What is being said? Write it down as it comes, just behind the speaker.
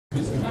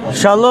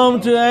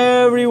Shalom to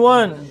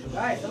everyone.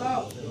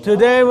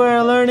 Today we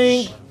are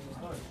learning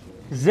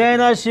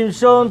Zera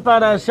Shimshon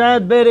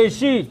Parashat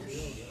Bereshit,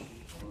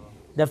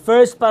 the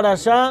first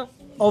parasha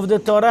of the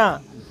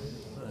Torah.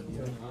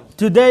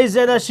 Today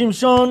Zera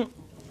Shimshon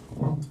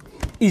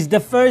is the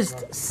first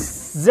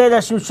Zera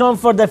Shimshon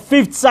for the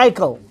fifth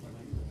cycle.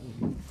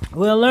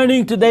 We are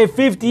learning today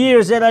 5th year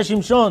Zera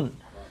Shimshon,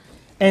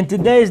 and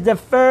today is the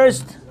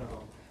first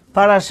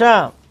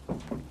parasha.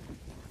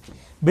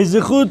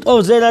 B'zichut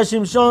of Zera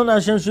Shimshon,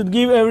 HaShem should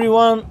give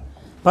everyone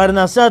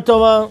parnasa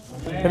tova,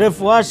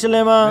 refuah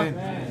shlema.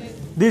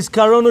 This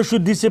corona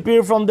should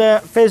disappear from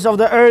the face of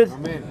the earth.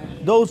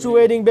 Amen. Those who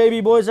waiting baby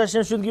boys,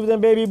 HaShem should give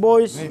them baby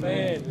boys.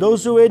 Amen.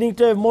 Those who waiting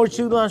to have more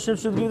children, HaShem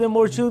should give them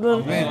more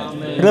children.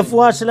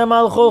 Refuah shlema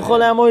al chol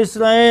chol amo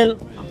Yisrael.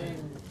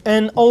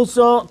 And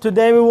also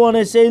today we want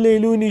to say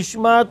Elul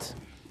nishmat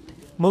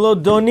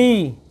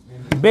Molodoni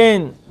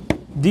ben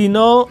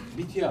Dino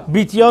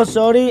Bityo,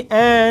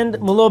 and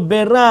Mulo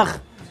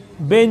Berach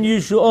ben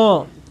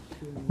Yishuo.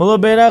 Mulo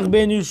Berach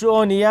ben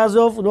Yishuo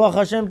Niyazov, Ruach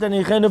HaShem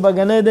Tanichenu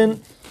Bagan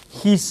Eden.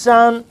 His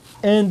son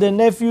and the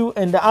nephew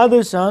and the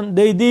other son,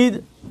 they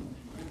did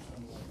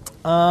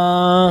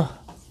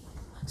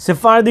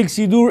Sephardic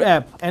Sidur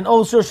app and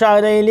also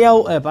Sha'arei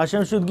app.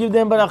 HaShem should give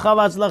them baracha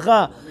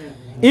v'atzlacha.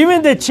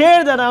 Even the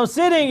chair that I'm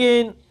sitting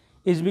in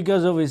is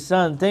because of his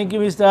son. Thank you,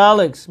 Mr.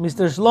 Alex,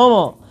 Mr.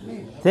 Shlomo.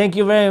 Thank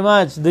you very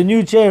much. The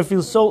new chair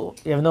feels so,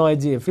 you have no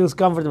idea, it feels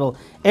comfortable.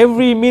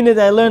 Every minute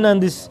I learn on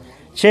this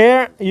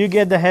chair, you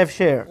get the half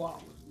share. Wow.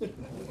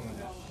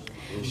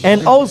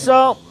 And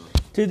also,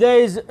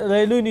 today is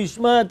Elul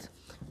nishmat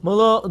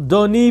Molo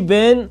Doni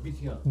ben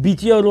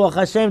Bityo Ruach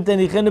HaShem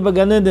Tanichenu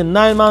Bagan Eden.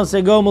 9 months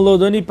ago, Molo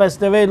Doni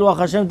passed away, Ruach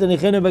HaShem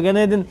Tanichenu Bagan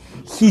Eden.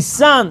 His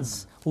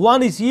sons,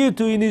 one is here,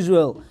 two in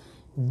Israel.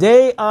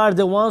 They are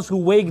the ones who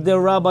wake their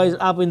rabbis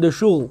up in the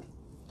shul.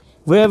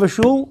 We have a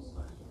shul.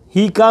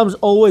 He comes,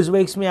 always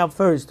wakes me up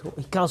first.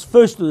 He comes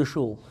first to the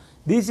shul.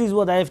 This is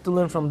what I have to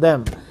learn from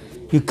them.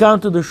 You come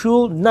to the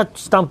shul, not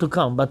just time to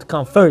come, but to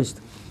come first.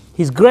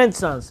 His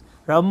grandsons,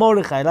 Rav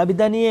Mordechai, Rabbi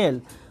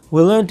Daniel,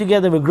 we learn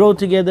together, we grow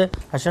together.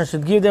 HaShem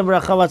should give them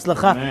baracha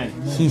v'atzlacha.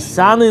 His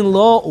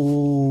son-in-law,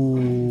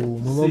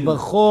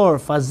 Bechor,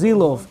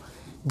 Fazilov.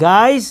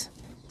 Guys,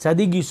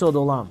 Tzadik Yisod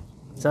Olam.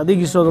 Tzadik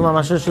Yisod Olam.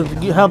 HaShem should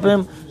help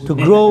him to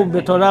grow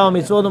B'Torah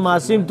u'mitzvot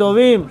u'ma'asim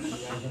tovim.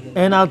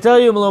 And I'll tell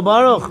you, Mlo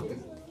Baruch,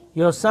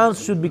 your sons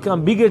should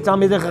become bigger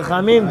Talmidei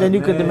Chachamim than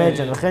you could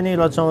imagine.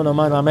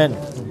 Amen.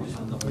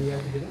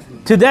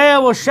 Today I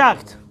was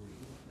shocked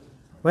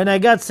when I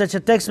got such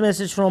a text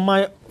message from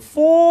my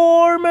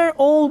former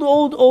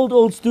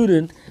old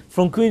student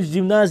from Queens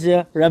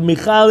Gymnasia, Rav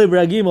Michael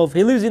Ibrahimov.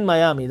 He lives in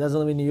Miami, he doesn't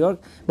live in New York,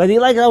 but he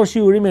likes our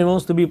shiurim and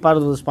wants to be part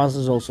of the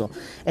sponsors also.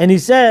 And he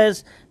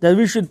says that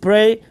we should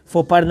pray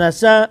for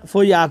Parnasa,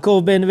 for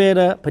Yaakov ben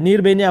Vera,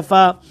 Panir ben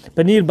Yafa,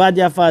 Panir bat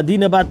Yafa,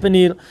 Dina bat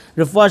Panir,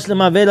 Refuah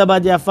shlema Vera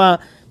bat Yafa,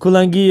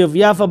 Kulangi of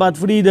Yafa bat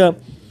Frida,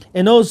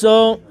 and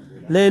also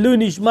Elul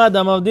nishmat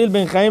Amavdil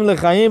ben Chaim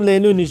lechaim,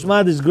 Elul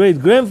nishmat his great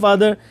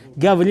grandfather,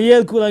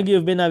 Gavriel Kulangi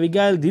ben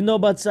Avigail, Dino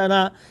bat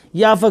Sarah,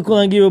 Yafa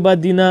Kulangi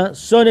bat Dina,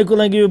 Sonia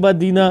Kulangi bat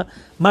Dina,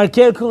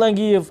 Markel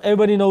Kulangi,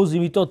 everybody knows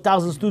him, he taught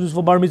 1,000 students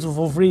for Bar Mitzvah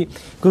for free,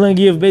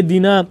 Kulangi bet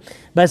Dina,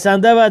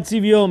 Basanda bat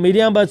Tzivio,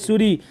 Miriam bat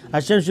Suri,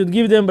 HaShem should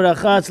give them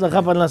baracha,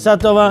 tzlacha, parnasa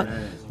tova.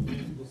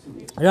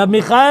 Rab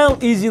Michael,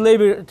 easy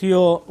labor to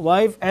your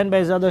wife, and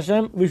Be'ezrat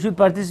HaShem, we should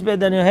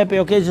participate in your happy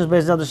occasions,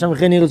 Be'ezrat HaShem,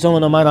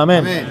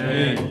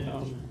 Amen.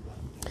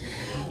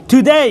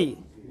 Today,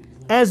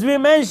 as we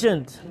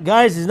mentioned,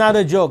 guys, it's not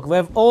a joke. We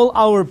have all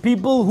our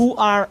people who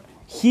are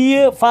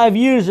here 5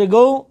 years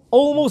ago,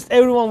 almost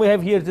everyone we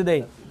have here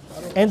today.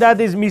 And that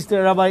is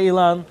Mr. Rabbi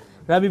Ilan,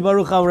 Rabbi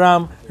Baruch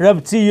Avram,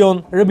 Rabbi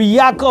Tzion, Rabbi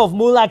Yaakov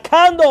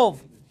Mulakandov,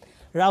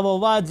 Rabbi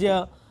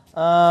Ovadia,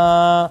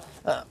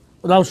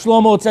 Rav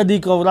Shlomo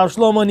Tzadikov, Rav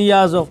Shlomo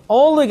Niyazov,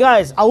 all the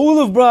guys,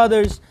 Aulov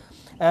brothers.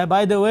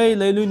 By the way,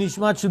 Elul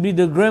nishmat should be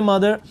the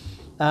grandmother,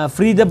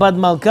 Frida Bat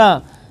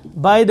Malka.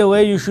 By the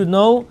way, you should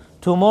know,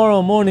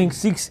 tomorrow morning,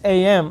 6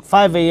 a.m.,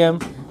 5 a.m.,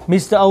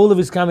 Mr. Aulov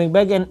is coming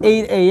back, and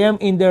 8 a.m.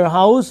 in their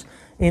house,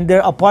 in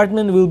their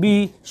apartment, will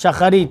be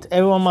Shacharit.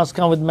 Everyone must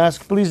come with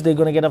mask, please. They're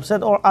going to get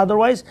upset or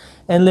otherwise.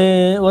 And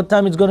what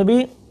time it's going to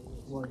be?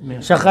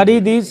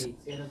 Shacharit is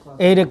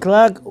 8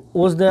 o'clock.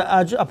 What's the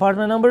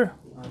apartment number?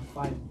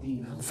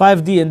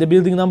 5D. And the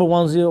building number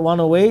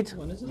 108?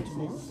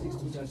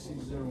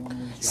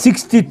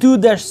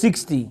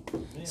 62-60.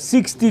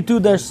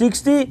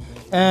 62-60.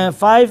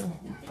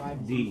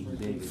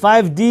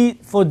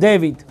 5D for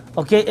David.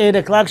 Okay, 8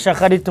 o'clock,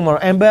 Shacharit tomorrow.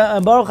 And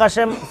Baruch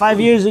Hashem, 5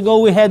 years ago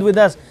we had with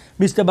us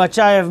Mr.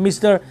 Bachayev,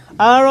 Mr.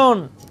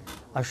 Aaron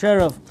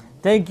Asherov.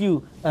 Thank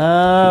you.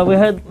 We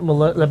had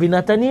Rabbi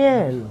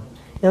Nathaniel,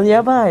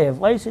 Eliabayev.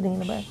 Why are you sitting in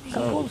the back?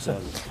 Come closer.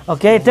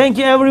 Okay, thank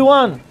you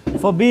everyone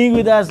for being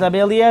with us. Rabbi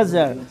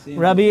Eliezer,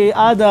 Rabbi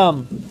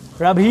Adam,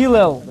 Rabbi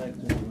Hillel.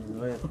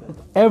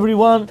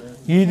 Everyone,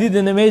 you did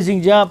an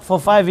amazing job for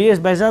 5 years.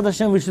 By Zera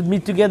Hashem, we should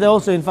meet together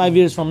also in 5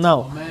 years from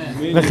now.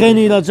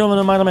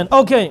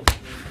 Okay.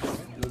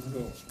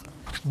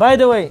 By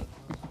the way,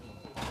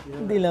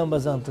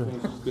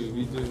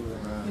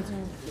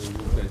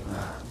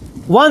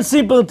 one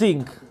simple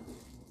thing.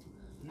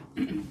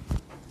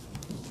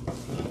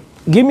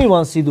 Give me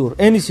one sidur,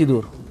 any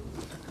sidur.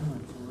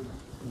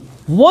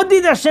 What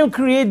did Hashem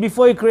create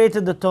before He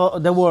created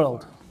the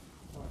world?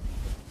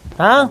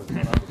 Huh?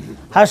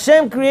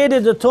 Hashem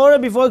created the Torah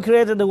before He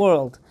created the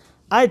world.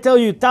 I tell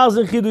you,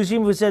 1,000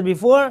 Chiddushim we said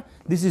before.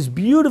 This is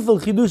beautiful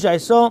Chiddush I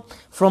saw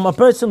from a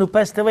person who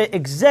passed away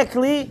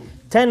exactly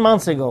 10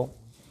 months ago.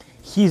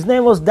 His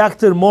name was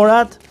Dr.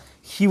 Morat.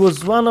 He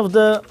was one of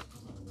the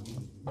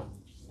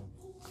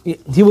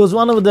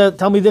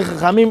Talmidei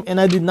Chachamim,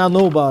 and I did not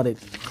know about it.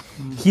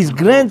 His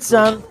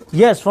grandson,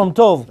 yes, from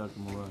Tov.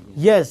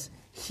 Yes,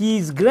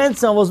 his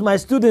grandson was my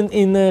student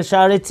in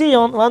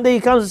Sha'arei. One day he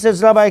comes and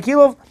says, Rabbi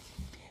Akilov,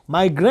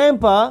 my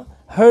grandpa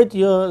heard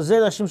your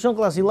Zera Shimshon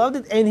class, he loved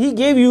it, and he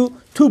gave you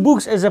 2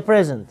 books as a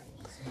present.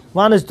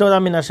 One is Torah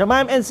Min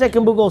HaShamayim, and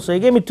second book also. He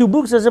gave me 2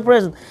 books as a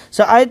present.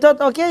 So I thought,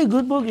 okay,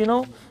 good book, you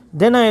know.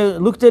 Then I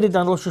looked at it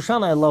on Rosh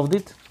Hashanah, I loved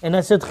it. And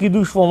I said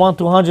Chiddush from 1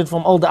 to 100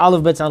 from all the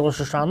Aleph bets on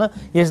Rosh Hashanah.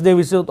 Yesterday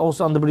we said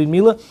also on the Brit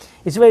Milah.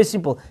 It's very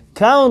simple.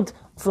 Count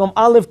from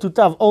Aleph to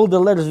Tav, all the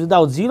letters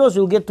without zeros,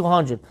 you'll get to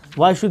 100.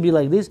 Why should it be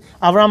like this?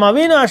 Avraham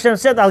Avinu, Hashem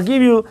said, I'll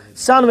give you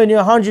son when you're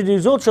 100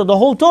 years old, so the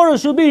whole Torah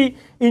should be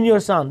in your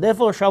son.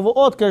 Therefore,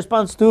 Shavuot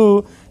corresponds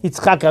to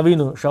Yitzchak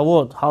Avinu.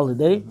 Shavuot,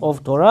 holiday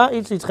of Torah,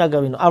 it's Yitzchak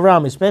Avinu.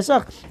 Avraham is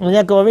Pesach, and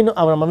Yaakov Avinu,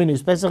 Avraham Avinu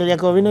is Pesach, and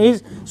Yaakov Avinu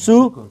is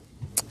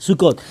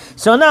Sukkot.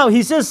 So now,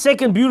 he says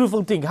second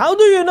beautiful thing. How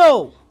do you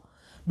know?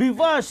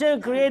 Before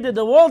Hashem created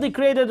the world, He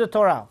created the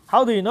Torah.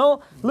 How do you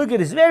know? Look at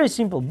this, very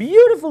simple.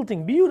 Beautiful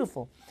thing,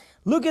 beautiful.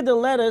 Look at the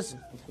letters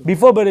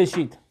before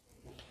Bereshit.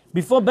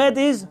 Before Bet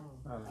is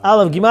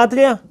Aleph,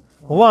 Gematria,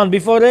 1.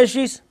 Before Resh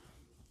is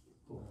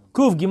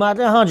Kuf,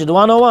 Gematria, 100,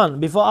 101.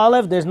 Before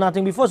Aleph, there's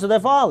nothing before, so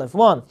therefore Aleph,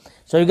 1.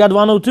 So you got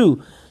 102.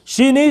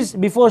 Shin is,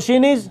 before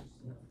Shin is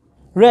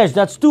Resh,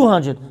 that's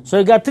 200. So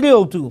you got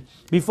 302.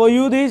 Before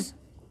Yud is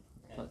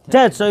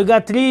Tet, so you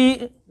got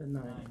 302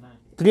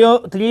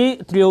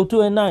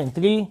 and 9,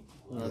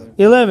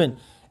 311.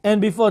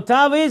 And before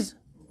Tav is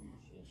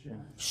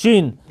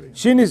Shin.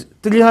 Shin is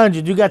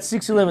 300. You got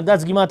 611.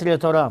 That's Gematria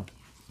Torah.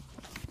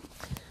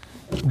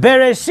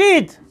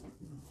 Bereshit,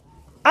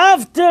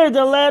 after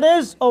the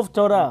letters of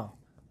Torah.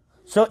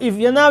 So if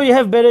now you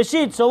have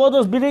Bereshit, so what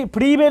was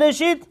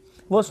pre-Bereshit?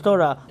 Was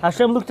Torah.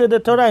 Hashem looked at the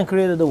Torah and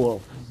created the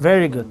world.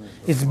 Very good.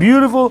 It's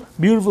beautiful,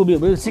 beautiful,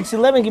 beautiful.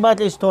 611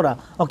 Gematria is Torah.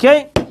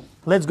 Okay?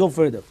 Let's go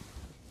further.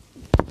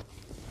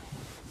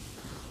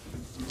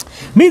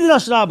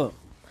 Midrash Rabbah.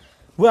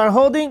 We are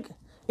holding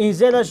in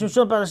Zera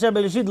Shimshon Parashat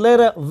Bereshit,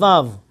 letter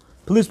Vav.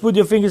 Please put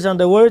your fingers on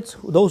the words.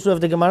 Those who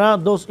have the Gemara,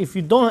 those if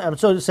you don't have,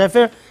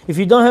 Sefer. If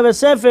you don't have a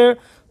Sefer,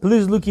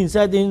 please look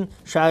inside in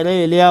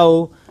Sha'arei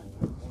Eliyahu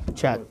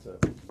chat.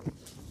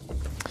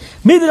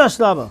 Midrash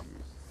Rabbah,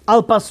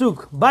 Al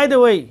Pasuk. By the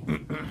way,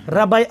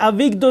 Rabbi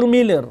Avigdor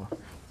Miller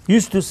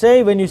used to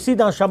say, when you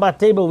sit on Shabbat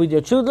table with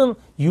your children,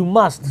 you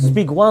must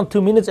speak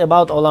 1-2 minutes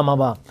about Olam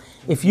Haba.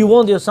 If you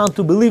want your son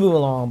to believe in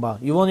Olam Haba,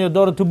 you want your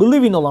daughter to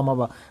believe in Olam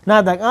Haba.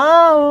 Not like,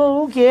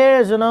 who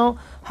cares, you know?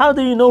 How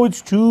do you know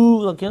it's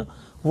true? Like, you know?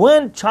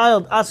 When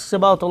child asks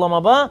about Olam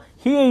Haba,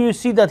 here you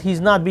see that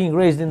he's not being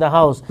raised in the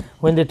house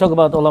when they talk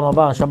about Olam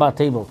Haba on Shabbat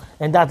table.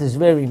 And that is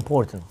very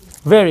important.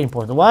 Very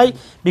important. Why?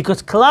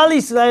 Because Klal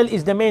Israel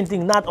is the main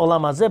thing, not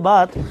Olam Hazeh,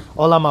 but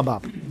Olam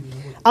Haba.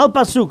 Al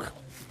Pasuk.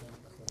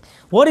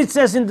 What it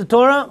says in the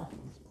Torah,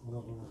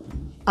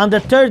 on the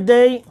 3rd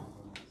day,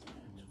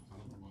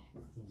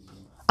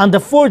 on the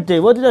 4th day,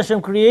 what did Hashem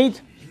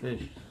create?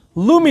 Fish.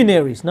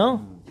 Luminaries,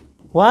 no?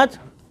 What?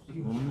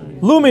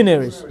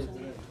 Luminaries.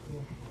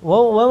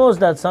 Well, when was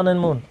that, sun and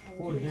moon?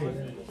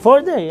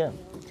 4th day, yeah.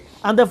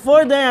 On the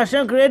 4th day,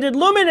 Hashem created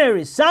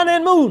luminaries, sun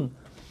and moon.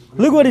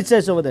 Look what it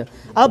says over there.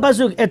 Al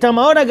Pasuk, Et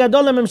ha'maor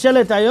ha'gadol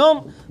le'memshelet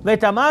hayom,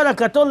 ve'et ha'maor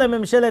ha'katol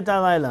le'memshelet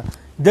ha'layla.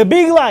 The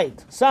big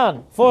light,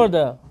 sun, for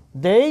the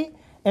day,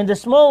 and the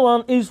small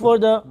one is for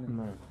the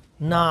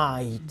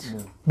night.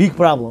 Big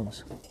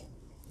problems.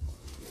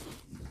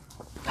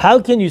 How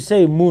can you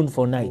say moon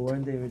for night? Well,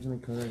 weren't they originally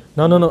correct?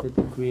 No.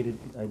 They created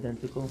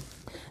identical.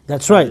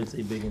 That's right.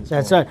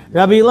 That's right.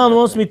 Rabbi Ilan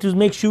wants me to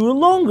make sure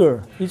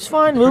longer. It's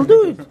fine. We'll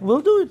do it.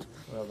 We'll do it.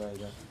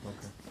 Okay.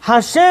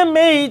 Hashem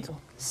made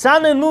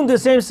sun and moon the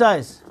same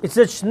size. It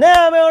said Shnei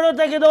ha'meorot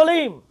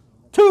ha'gedolim,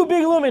 2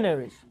 big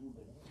luminaries.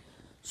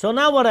 So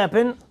now what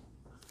happened?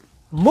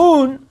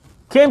 Moon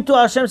came to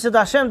Hashem, said,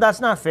 Hashem, that's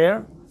not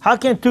fair. How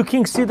can 2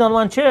 kings sit on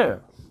one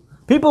chair?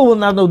 People will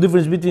not know the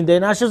difference between day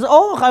and Hashem said,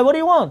 oh, what do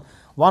you want?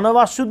 One of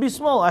us should be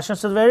small. Hashem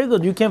said, very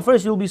good. You came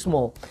first, you'll be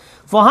small.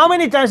 For how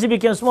many times he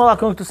became small,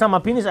 according to some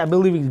opinions? I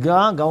believe it's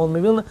Gaon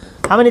Mevilna.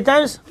 How many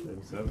times?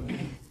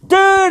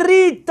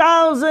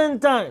 30,000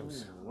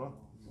 times.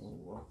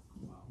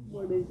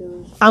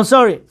 I'm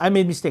sorry, I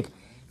made a mistake.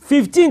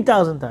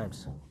 15,000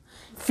 times.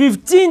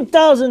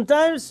 15,000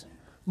 times,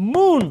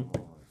 moon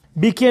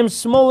became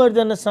smaller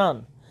than the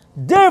sun.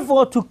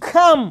 Therefore, to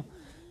come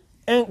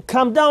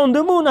down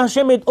the moon,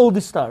 Hashem made all the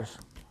stars.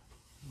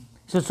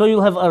 So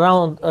you'll have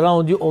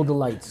around you all the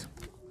lights.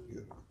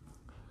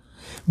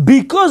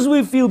 Because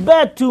we feel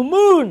bad to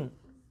moon,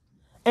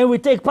 and we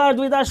take part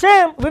with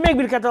HaShem, we make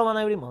Birkat Alman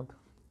every month.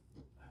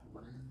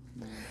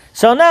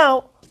 So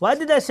now, why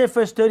did I say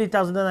first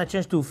 30,000, then I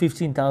changed to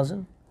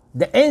 15,000?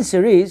 The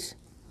answer is,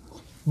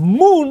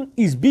 moon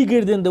is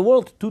bigger than the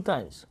world 2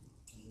 times.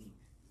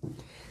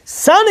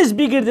 Sun is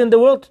bigger than the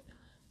world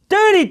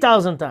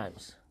 30,000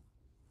 times.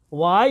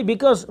 Why?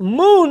 Because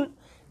moon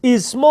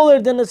is smaller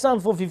than the sun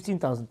for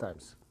 15,000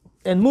 times.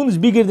 And moon is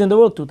bigger than the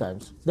world 2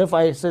 times. Therefore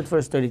I said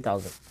first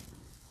 30,000.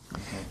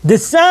 The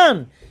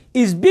sun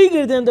is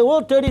bigger than the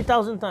world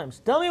 30,000 times.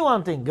 Tell me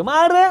one thing.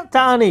 Gemara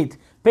Ta'anit,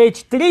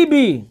 page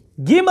 3b,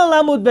 Gimel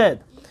Amud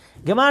Bet.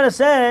 Gemara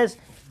says,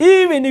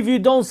 even if you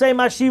don't say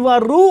Mashiva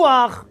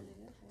Ruach,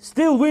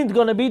 still wind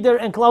gonna be there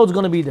and clouds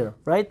gonna be there,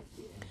 right?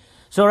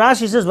 So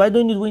Rashi says, why do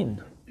you need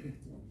wind?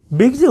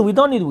 Big deal, we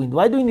don't need wind.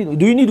 Why do you need wind?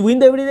 Do you need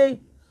wind every day?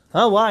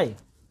 Huh? Why?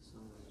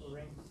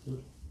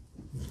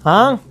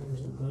 Huh?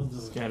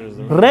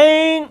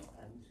 Rain.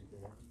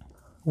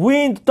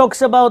 Wind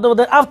talks about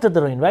after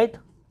the rain, right?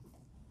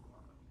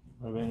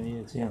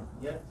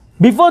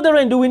 Before the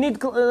rain, do we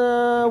need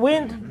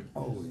wind?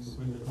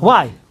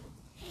 Why?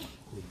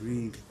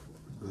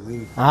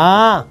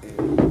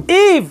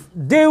 If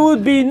there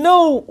would be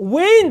no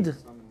wind,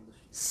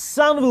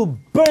 sun will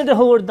burn the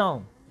whole world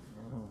down.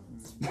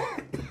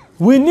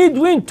 We need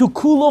wind to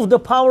cool off the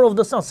power of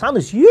the sun. Sun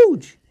is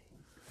huge.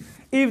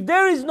 If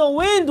there is no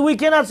wind, we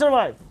cannot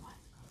survive.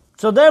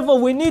 So therefore,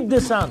 we need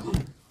the sun,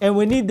 and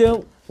we need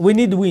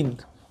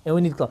wind, and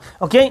we need cloud.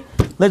 Okay,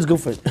 let's go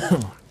first.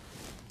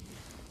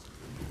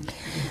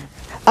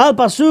 Al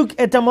pasuk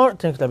et amor.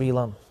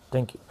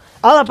 Thank you.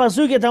 Al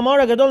pasuk et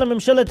amor gadol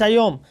memshelet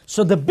hayom.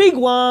 So the big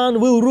one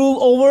will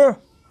rule over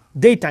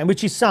daytime,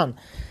 which is sun.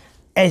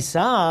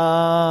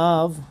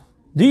 Esav.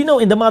 Do you know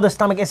in the mother's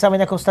stomach, Esav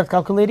and Yaakov start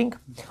calculating?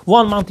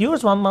 1 month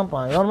yours, 1 month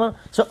mine. 1 month.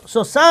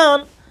 So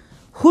sun,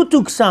 who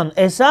took sun?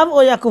 Esav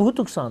or Yaakov? Who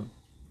took sun?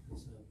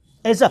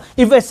 Esav.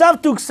 If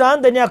Esav took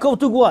sun, then Yaakov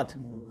took what?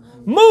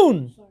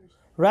 Moon.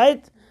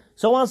 Right?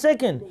 So 1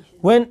 second.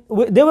 When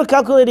they were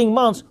calculating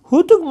months,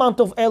 who took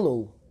month of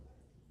Elul?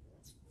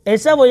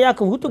 Esav or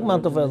Yaakov? Who took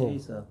month of Elul?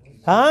 Esav.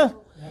 Huh?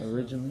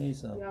 Originally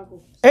Esav.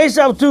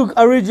 Esav took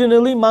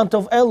originally month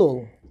of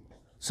Elul.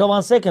 So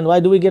 1 second, why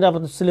do we get up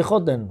at the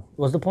Selichot then?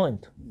 What's the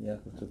point?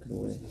 Yaakov took it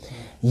away.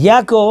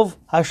 Yaakov,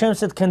 Hashem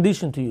said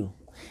condition to you.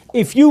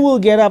 If you will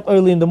get up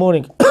early in the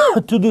morning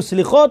to do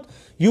Selichot,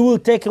 you will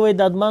take away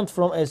that month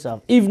from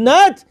Esav. If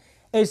not,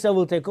 Esav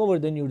will take over,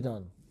 then you're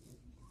done.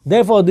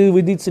 Therefore,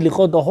 we did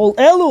Selichot the whole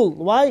Elul.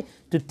 Why?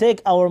 To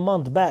take our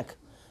month back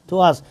to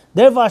us.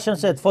 Therefore, Hashem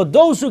said, for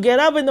those who get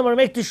up in the morning,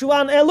 make Teshuvah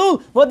on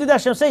Elul, what did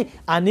Hashem say?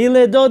 Ani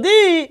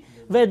ledodi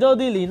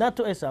vedodi li. Not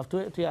to Esav, to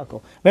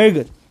Yaakov. Very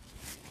good.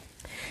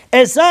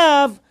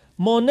 Esav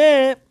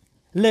moneh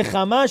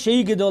lechama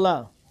shehi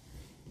gedola.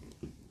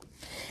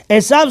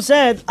 Esav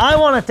said, I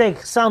want to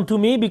take sun to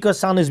me because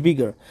sun is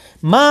bigger.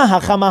 Ma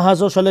hachama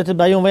hazo sholetet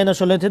bayom ve'ena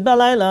sholetet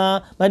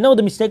balayla. But no,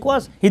 the mistake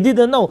was, he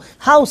didn't know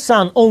how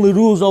sun only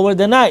rules over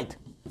the night.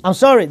 I'm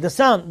sorry, the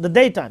sun, the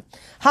daytime.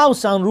 How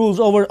sun rules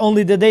over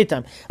only the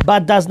daytime,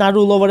 but does not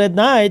rule over at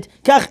night.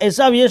 Kach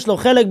Esav yesh lo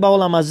chelek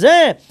ba'olam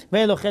hazeh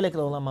ve'en lo chelek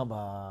la'olam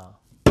haba.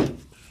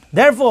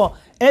 Therefore,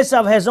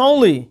 Esav has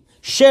only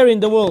share in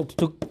the world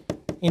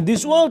in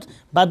this world,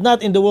 but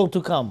not in the world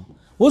to come.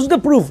 What's the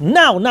proof?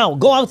 Now,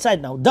 go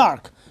outside now,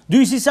 dark. Do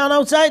you see sun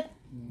outside?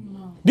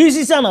 No. Do you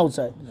see sun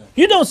outside? No.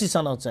 You don't see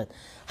sun outside.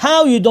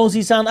 How you don't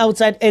see sun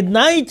outside at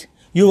night?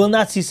 You will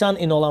not see sun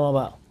in Olam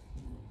Haba.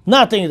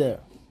 Nothing there.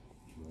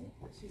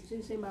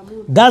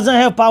 Doesn't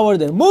have power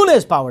there. Moon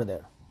has power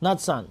there,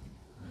 not sun.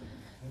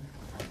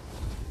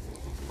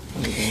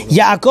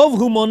 Yaakov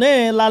hu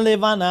moneh la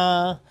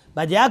levana.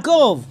 But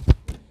Yaakov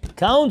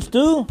counts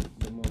to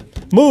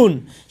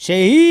moon.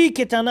 Shehi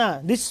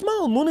ketana. This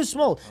small, moon is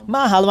small.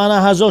 Ma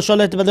halvana hazo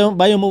sholet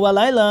bayom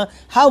uvalayla.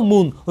 How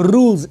moon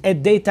rules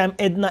at daytime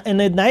and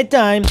at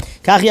nighttime.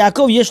 Kach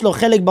Yaakov yesh lo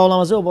chelek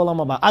ba'olam hazeh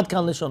u'ba'olam haba. Ad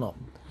kan leshono.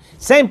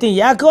 Same thing.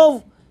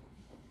 Yaakov,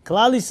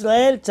 Klal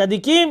Israel,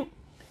 tzadikim,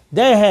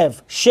 they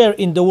have share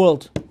in the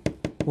world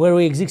where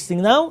we're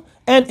existing now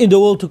and in the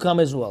world to come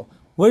as well.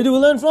 Where do we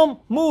learn from?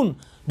 Moon.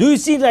 Do you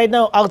see right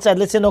now outside?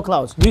 Let's say no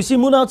clouds. Do you see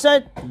moon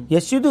outside?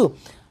 Yes, you do.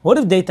 What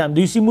if daytime?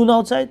 Do you see moon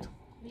outside?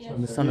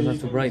 The sun is not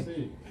too bright.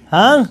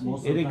 Huh?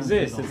 It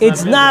exists.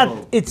 It's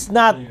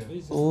not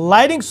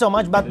lighting so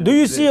much, but do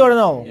you see or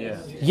no? Yeah.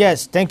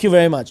 Yes, thank you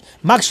very much.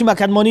 Makshima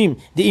kadmonim,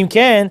 the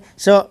imken.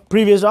 So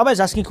previous rabbi is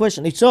asking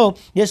question. It's so,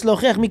 yes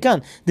lochech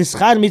mikan. The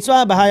schar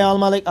mitzvah b'haya al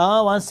malek.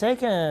 1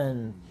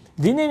 second.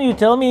 Didn't you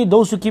tell me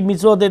those who keep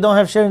mitzvah, they don't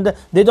have share in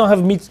they don't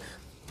have mitzvah?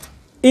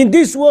 In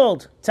this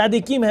world,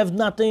 tzadikim have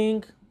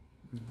nothing.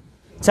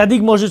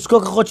 Цадик может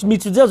сколько хочет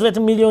митцвот делать, в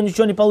этом миллион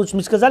ничего не получит.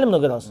 Мы сказали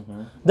много раз.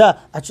 Да,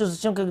 а что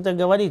зачем как-то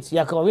говорить?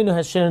 Yaakov Avinu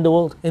has share in the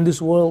world, in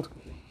this world.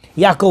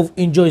 Yaakov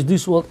enjoys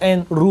this world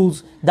and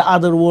rules the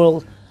other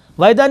world.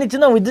 Why do I need to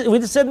know?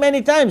 We said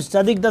many times,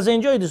 Tzaddik doesn't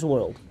enjoy this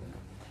world.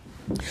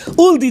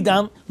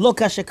 Uldidan lo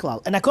kashe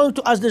klal. And according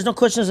to us, there's no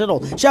questions at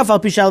all.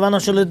 Shafal pishal vano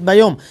sholet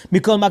bayom.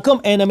 Mikol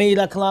makom ena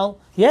meila klal.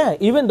 Yeah,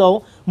 even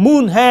though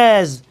moon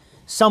has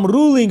some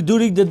ruling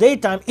during the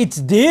daytime,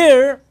 it's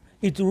there,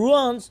 it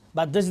runs,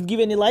 but does it give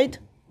any light?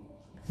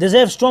 Does it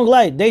have strong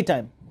light,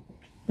 daytime?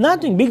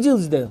 Nothing, big deal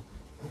is there.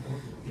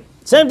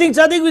 Same thing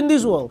tzaddik in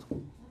this world.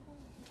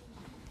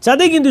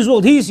 Tzaddik in this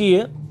world, he's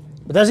here,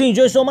 but does he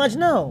enjoy so much?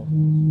 No.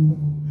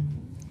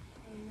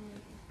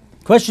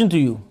 Question to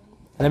you,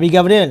 Rabbi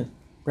Gabriel,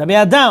 Rabbi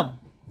Adam,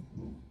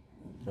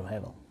 Rabbi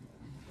Hevel,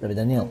 Rabbi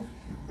Daniel.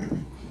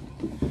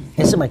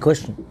 Answer my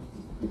question.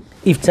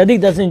 If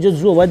tzaddik doesn't enjoy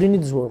this world, why do you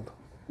need this world?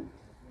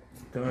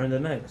 To earn the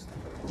next.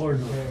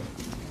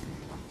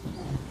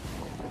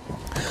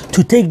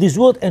 To take this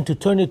world and to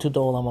turn it to the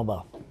Olam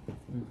Haba.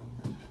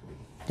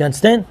 You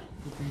understand?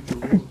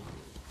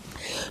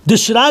 The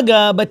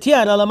shraga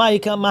batiyar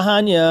alamaika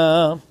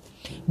mahanya.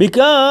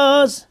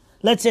 Because,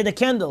 let's say the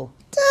candle.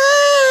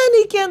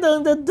 Tiny candle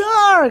in the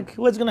dark.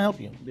 What's going to help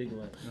you? Big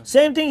light. No.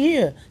 Same thing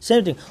here.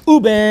 Same thing.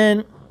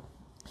 Uben.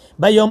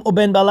 Bayom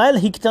uben balayl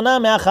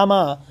hiktana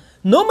me'achama.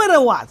 No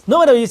matter what. No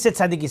matter what you said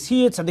tzaddik is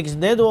here, tzaddik is in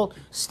the world.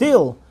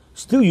 Still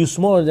you're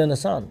smaller than the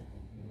sun.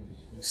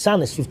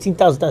 Sun is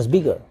 15,000 times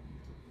bigger.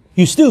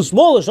 You're still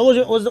smaller. So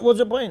what's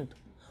the point?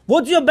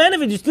 What's your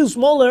benefit? You're still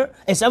smaller.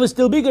 Esav is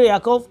still bigger,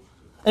 Yaakov.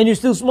 And you're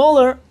still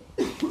smaller.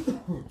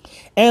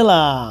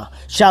 Ela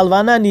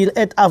shalvana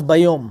nil'et av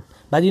bayom.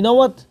 But you know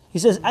what? He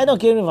says, I don't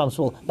care if I'm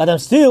small, but I'm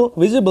still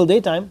visible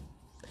daytime.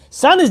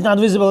 Sun is not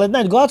visible at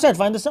night. Go outside,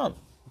 find the sun.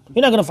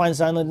 You're not going to find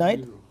sun at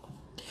night.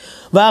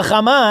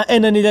 V'achama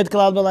ena nil'et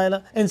klal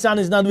b'layla. And sun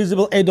is not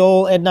visible at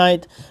all at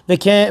night.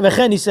 V'chen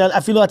Yisrael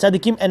afilu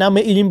hatzadikim enam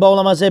me'ilim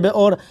ba'olam hazeh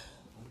be'or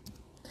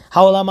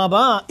ha'olam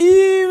haba.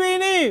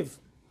 Even if,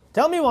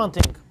 tell me one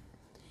thing.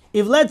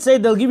 If let's say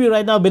they'll give you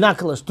right now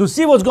binoculars to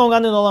see what's going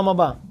on in Olam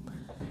Haba,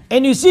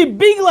 and you see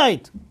big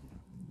light,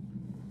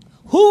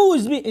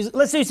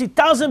 let's say you see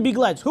 1,000 big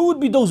lights, who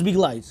would be those big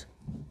lights?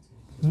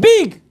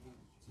 Big!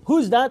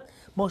 Who's that?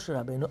 Moshe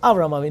Rabbeinu,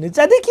 Avraham Avinu,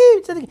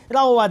 tzaddikim,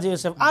 Rav Ovadia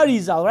Yosef,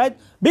 Arizal, right?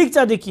 Big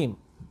tzaddikim.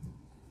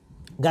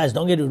 Guys,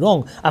 don't get it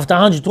wrong. After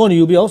 120,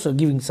 you'll be also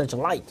giving such a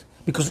light.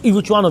 Because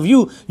each one of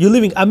you, you're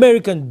living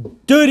American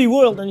dirty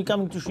world and you're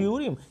coming to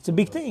Shiurim. It's a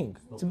big thing.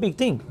 It's a big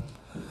thing.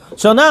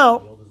 So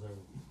now,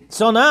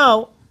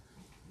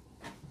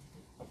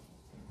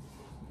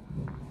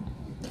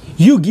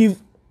 you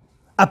give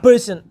a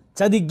person,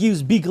 tzaddik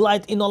gives big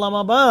light in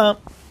Olam Haba,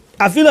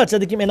 afilu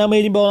tzaddikim enam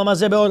me'ilim ba'olam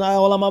hazeh be'or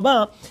ha'olam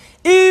haba.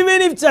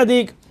 Even if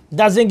tzaddik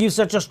doesn't give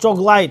such a strong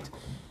light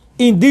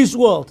in this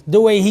world, the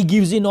way he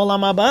gives in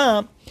Olam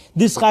Haba,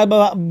 this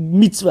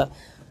mitzvot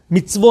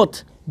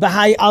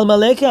b'hai al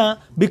maleka,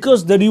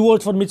 because the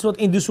reward for mitzvot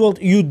in this world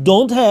you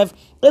don't have.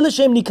 Ele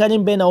shem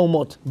nikarim ben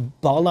haumot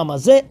ba'olam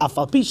hazeh af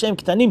al pi shem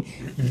ktanim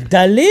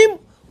dalim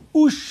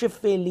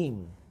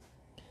u'shefelim.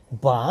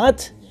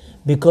 But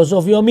because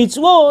of your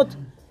mitzvot,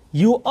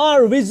 you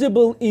are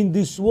visible in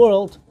this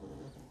world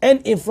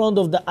and in front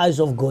of the eyes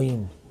of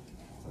goyim.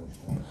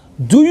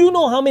 Do you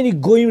know how many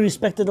goyim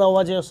respected Rav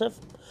Ovadia Yosef?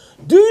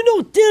 Do you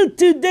know till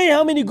today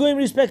how many goyim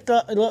respect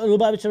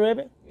Lubavitcher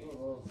Rebbe?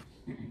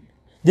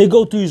 They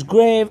go to his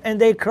grave and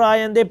they cry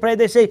and they pray.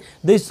 They say,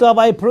 "This stuff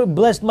I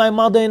blessed my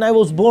mother and I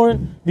was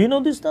born." Do you know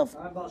this stuff?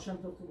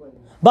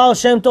 Baal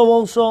Shem Tov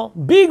also.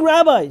 Big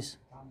rabbis.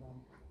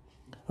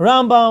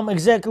 Rambam,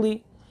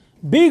 exactly.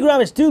 Big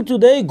rabbis. Still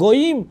today,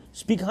 goyim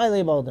speak highly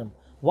about them.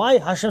 Why?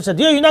 HaShem said,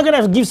 you're not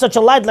going to give such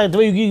a light like the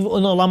way you give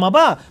in Olam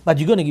Haba, but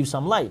you're going to give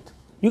some light.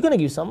 You're going to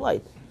give some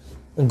light.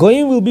 And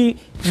goyim will be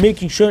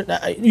making sure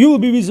that you will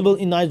be visible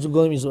in the eyes of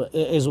goyim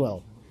as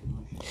well.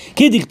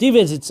 Kidiktiv,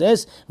 as it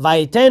says,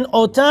 "Vayiten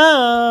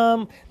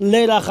otam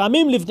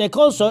lerachamim lifnei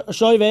kol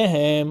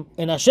shoyvehem."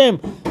 And Hashem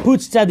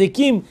puts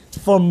tzaddikim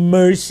for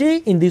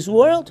mercy in this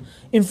world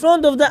in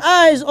front of the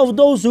eyes of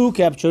those who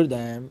capture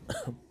them.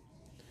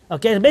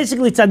 Okay,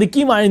 basically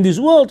tzaddikim are in this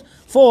world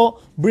for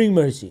bring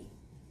mercy.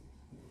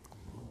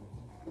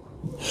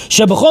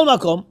 Shebechol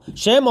makom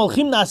shehem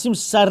olchim naasim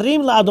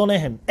sarim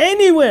la'adonehem.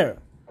 Anywhere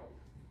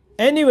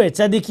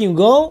tzaddikim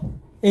go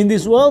in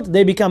this world,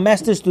 they become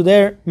masters to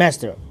their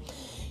master.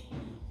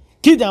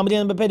 As it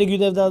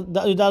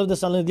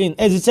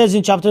says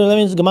in chapter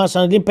 11, Gemara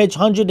Sanhedrin, page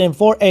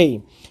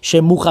 104a,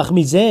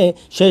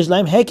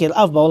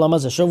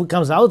 so it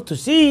comes out to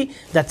see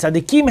that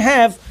tzaddikim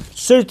have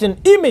certain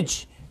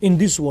image in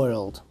this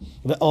world.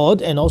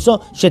 And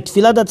also,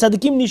 anytime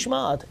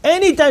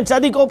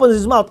tzaddik opens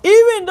his mouth,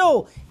 even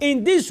though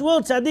in this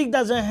world tzaddik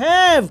doesn't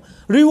have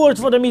reward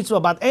for the mitzvah,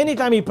 but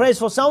anytime he prays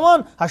for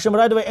someone, Hashem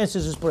right away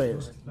answers his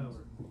prayers.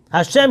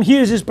 Hashem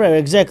hears his prayer,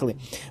 exactly.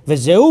 And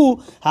this is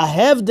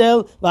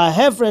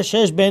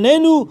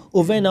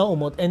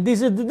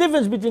the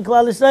difference between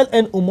Klal Yisrael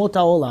and Umot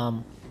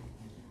HaOlam,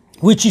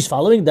 which is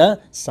following the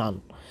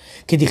sun.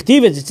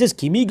 It says,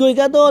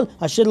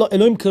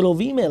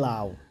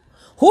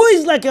 who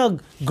is like a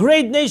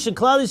great nation,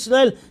 Klal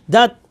Yisrael,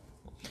 that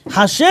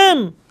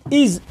Hashem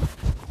is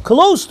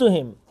close to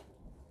him?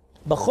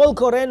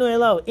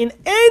 In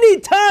any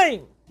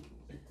time,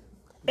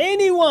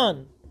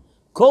 anyone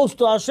calls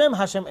to HaShem,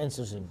 HaShem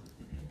answers him.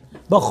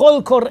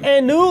 B'chol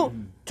korenu,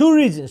 two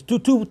reasons, two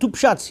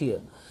pshats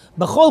here.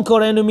 B'chol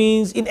korenu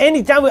means in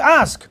any time we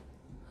ask.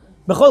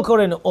 B'chol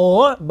korenu,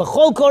 or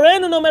b'chol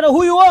korenu, no matter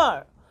who you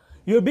are.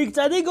 You're a big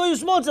tzaddik or you're a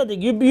small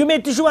tzaddik. You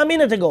made teshuvah a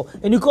minute ago,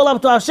 and you call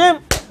up to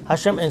HaShem,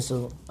 HaShem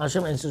answers.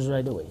 HaShem answers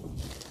right away.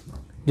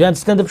 Do you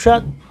understand the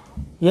pshat?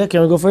 Yeah,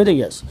 can we go further?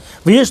 Yes.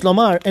 V'yesh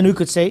lomar, and we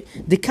could say,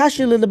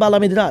 Dikashi le'bala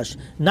midrash.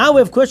 Now we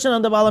have question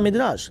on the bala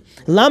midrash.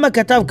 Lama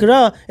katav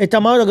kra et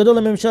hama'or hagadol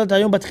le'memshelat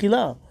hayom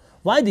batchila.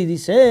 Why did he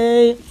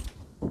say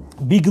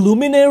big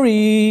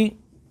luminary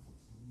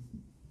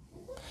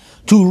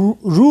to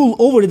rule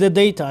over the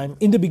daytime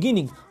in the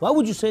beginning? Why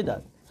would you say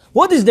that?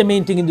 What is the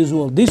main thing in this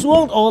world? This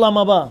world or Olam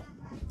Haba?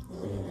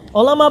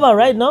 Olam Haba,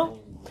 right now?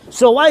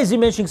 So why is he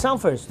mentioning sun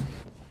first?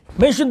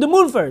 Mention the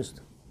moon first.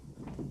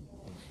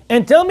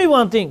 And tell me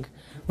one thing.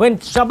 When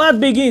Shabbat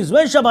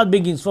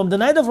begins? From the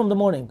night or from the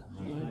morning?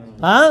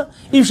 Huh?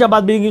 If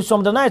Shabbat begins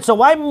from the night, so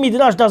why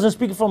Midrash doesn't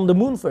speak from the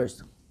moon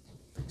first?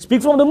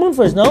 Speak from the moon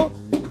first, no?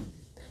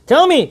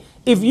 Tell me,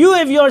 if you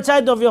have your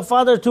child of your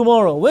father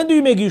tomorrow, when do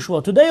you make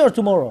Yeshua? Today or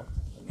tomorrow?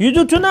 You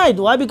do tonight.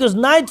 Why? Because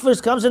night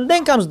first comes and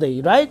then comes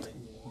day, right?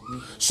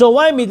 So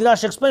why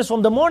Midrash explains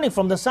from the morning,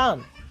 from the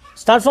sun?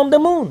 Start from the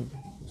moon.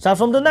 Start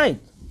from the night.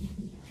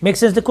 Make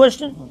sense the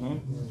question?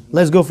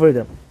 Let's go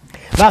further.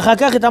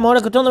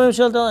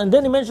 And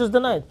then he mentions the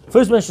night.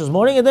 First mentions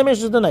morning and then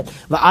mentions the night.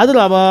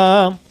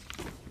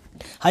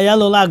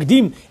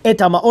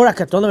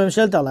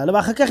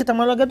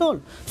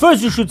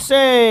 First you should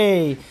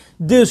say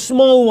the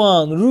small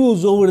one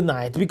rules over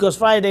night because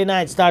Friday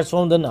night starts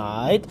from the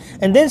night,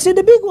 and then say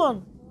the big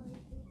one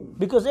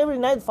because every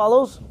night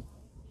follows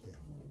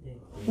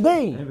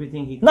day.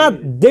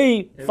 Not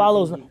day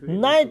follows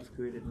night.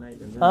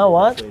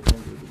 What?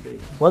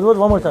 What?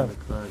 One more time.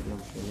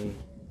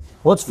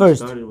 What's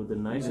first? Started with the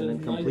night and then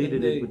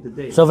completed it with the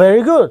day. So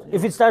very good.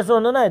 If it starts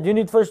on the night, you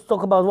need first to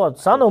talk about what?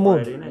 Sun or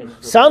moon?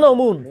 Sun or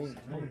moon?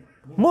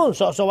 Moon.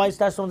 So why it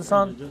starts from the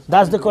sun?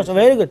 That's the question.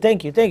 Very good.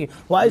 Thank you.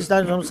 Why it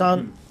starts from the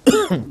sun?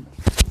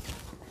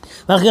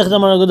 That's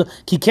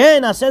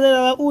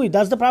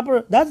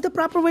the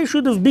proper way it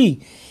should have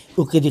been.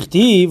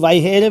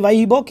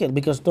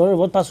 Because Torah,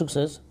 what pasuk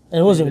says?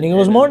 And it was evening, it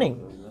was morning.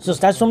 So it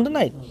starts from the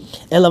night.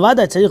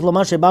 אלבד צריך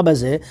לומר שבא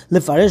בזה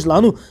לפרש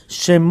לנו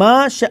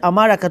שמה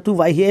שאמר הכתוב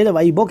ויהי ערב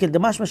ויהי בוקר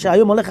דמשמע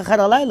שהיום הולך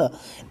אחר הלילה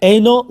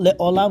אינו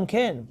לעולם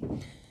כן.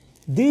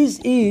 This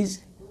is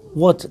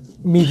what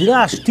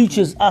Midrash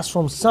teaches us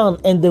from sun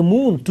and the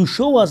moon to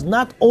show us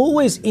not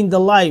always in the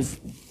life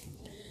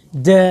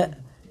the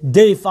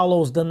day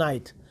follows the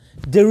night.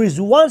 There is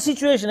one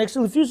situation,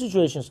 actually a few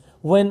situations,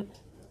 when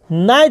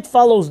night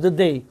follows the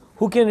day.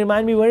 Who can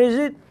remind me where is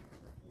it?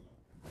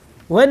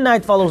 When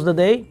night follows the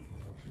day?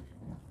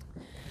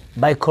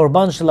 By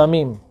Korban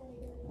Shlamim.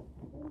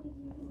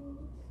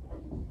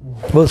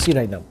 We'll see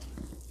right now.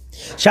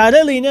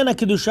 Sha'arei לעניין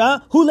הקדושה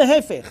הוא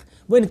להפך.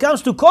 When it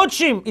comes to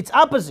Kodshim, it's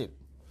opposite.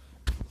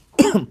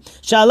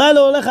 שהלילה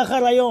הולך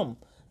אחר היום.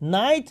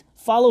 Night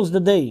follows the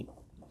day.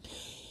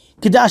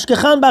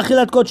 כדאשכחן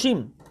באכילת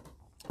קודשים.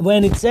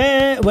 When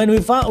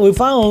we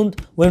found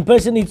when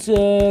person eats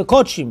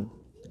קודשים,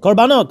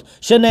 קורבנות,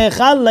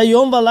 שנאכל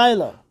ליום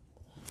ולילה.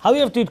 How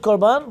you have to eat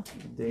korban?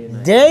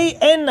 Day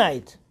and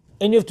night.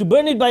 And you have to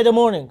burn it by the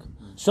morning.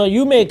 So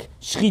you make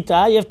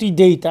shchita, you have to eat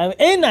daytime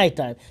and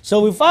nighttime. So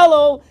we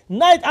follow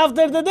night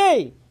after the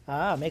day.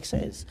 Makes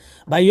sense.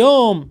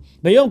 Bayom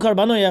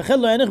karbano yachel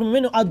lo yanech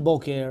mimenu ad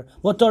boker.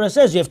 What Torah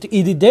says, you have to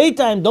eat it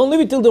daytime, don't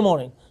leave it till the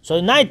morning. So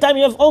nighttime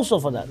you have also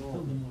for that.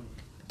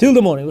 Till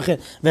the morning.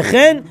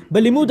 V'chen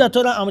belimud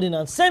HaTorah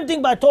amrinan. Same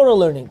thing by Torah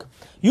learning.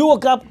 You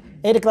woke up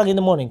 8 o'clock in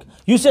the morning.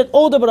 You said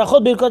all the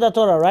brachot birkot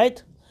HaTorah,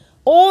 right?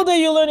 All day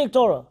you're learning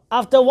Torah.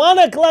 After 1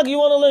 o'clock you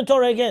want to learn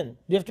Torah again. Do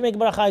you have to make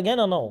bracha again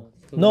or no?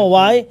 No,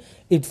 why?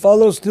 It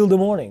follows till the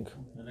morning.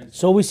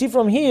 So we see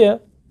from here,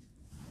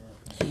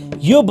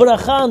 your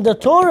bracha on the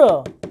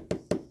Torah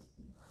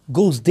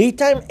goes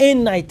daytime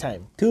and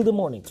nighttime, till the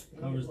morning.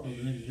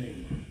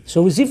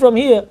 So we see from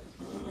here,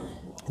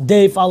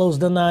 day follows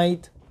the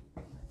night.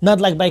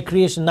 Not like by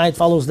creation, night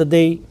follows the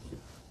day.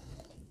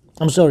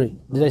 I'm sorry,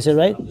 did I say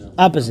right?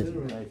 Opposite.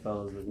 Night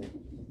follows the day.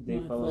 Day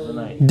follows the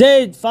night.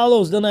 Day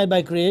follows the night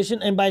by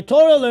creation, and by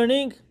Torah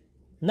learning,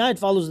 night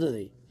follows the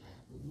day.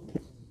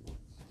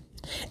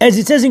 As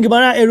it says in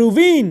Gemara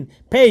Eruvin,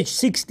 page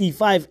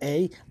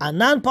 65a,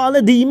 Anan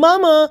Pa'ale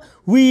Imama,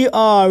 we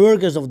are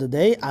workers of the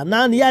day.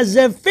 Anan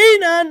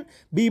Yazefinan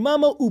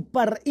Bimama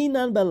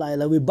Uparinan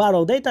Belayla. We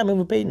borrow daytime and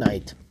we pay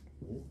night.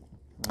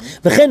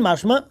 V'chen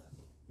mashma.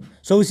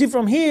 So we see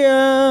from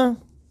here,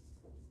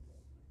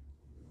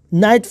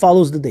 night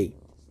follows the day.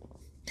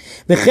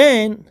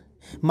 V'chen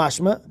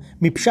mashma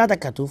mipshat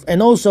hakatuv,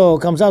 and also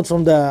comes out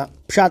from the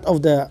pshat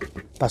of the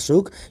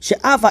pasuk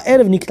she'af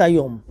ha'erev nikta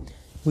yom.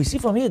 We see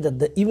from here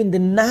that even the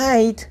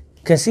night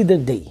consider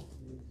day.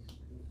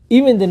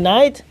 Even the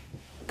night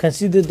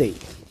consider day.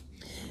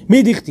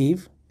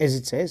 Midichtiv, as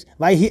it says,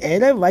 vayhi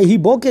erev, vayhi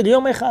boker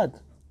yom echad.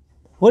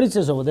 What it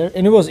says over there,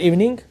 and it was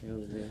evening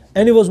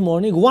and it was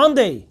morning. 1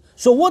 day.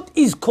 So what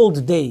is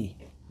called day?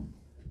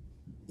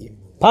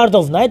 Part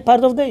of night,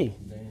 part of day.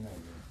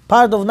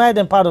 Part of night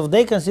and part of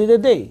day consider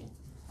day.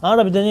 Huh,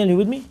 Rabbi Daniel, you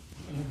with me?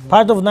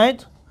 Part of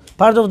night,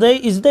 part of day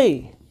is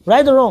day.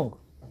 Right or wrong?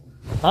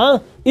 Huh?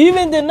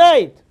 Even the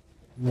night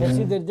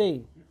consider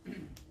day.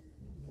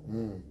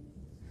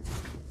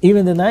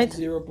 Even the night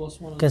 0 plus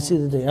 1 is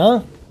consider day.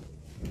 Huh?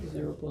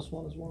 0 plus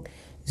 1 is 1.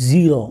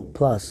 0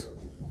 plus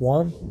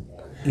 1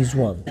 is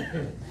 1.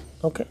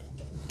 Okay.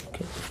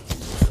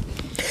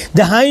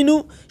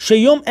 דהיינו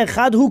שיום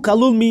אחד הוא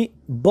כלול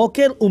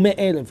מבוקר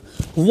ומערב.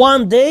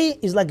 1 day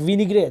is like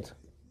vinaigrette.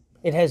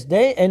 It has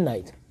day and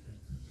night.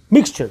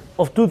 Mixture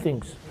of 2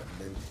 things.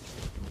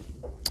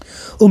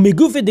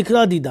 ומגופי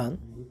דקרא דידן,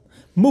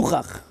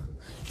 מוכח.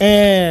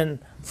 And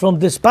from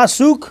this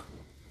pasuk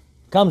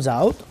comes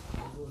out,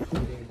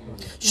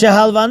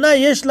 שהלבנה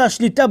יש לה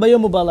שליטה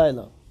ביום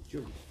ובלילה.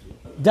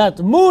 That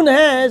moon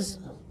has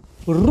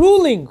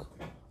ruling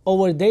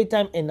over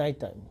daytime and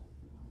nighttime.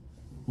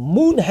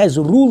 Moon has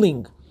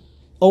ruling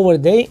over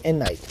day and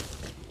night.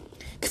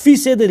 כפי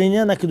סדר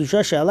עניין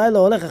הקדושה שהלילה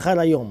הולך אחר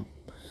היום.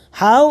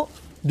 How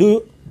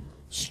the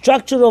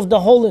structure of the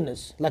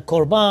holiness, like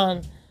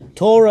Korban,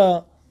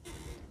 Torah,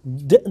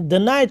 the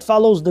night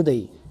follows the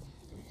day.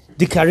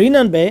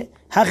 דקרינן בה,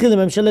 הכי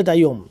לממשלת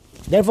היום.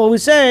 Therefore we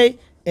say,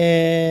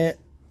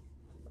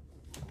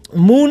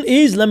 moon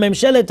is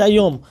לממשלת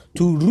היום,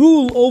 to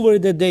rule over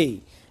the day.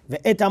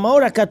 ואת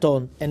המאור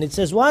הקטון, and it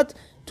says what?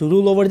 To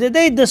rule over the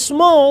day, the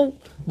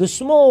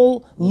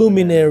small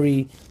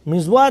luminary.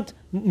 Means what?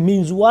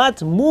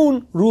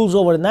 Moon rules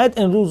over night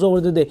and rules over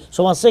the day.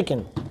 So 1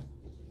 second.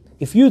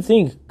 If you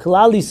think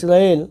Klal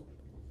Israel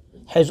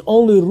has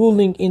only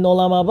ruling in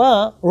Olam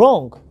Haba,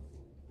 wrong.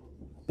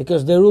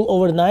 Because they rule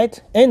over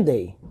night and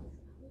day.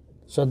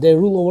 So they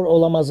rule over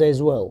Olam Hazeh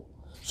as well.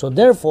 So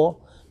therefore,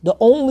 the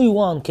only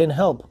one can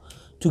help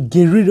to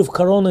get rid of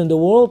Corona in the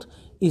world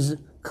is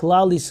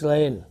Klal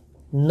Israel.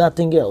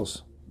 Nothing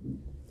else.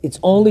 It's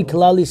only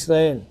Klal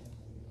Israel.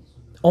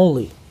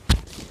 Only.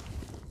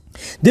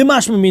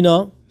 דמשמע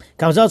מינו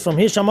comes out from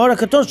here, שהמאור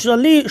הקטון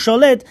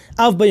שולט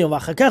אף ביום,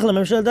 ואחר כך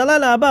לממשלת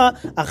הלילה הבא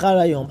אחר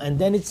היום. And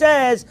then it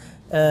says,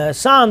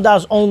 sun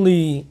does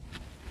only,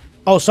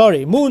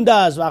 moon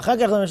does, ואחר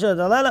כך לממשלת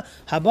הלילה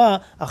הבא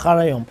אחר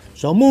היום.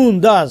 So moon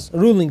does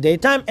ruling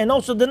daytime and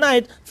also the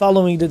night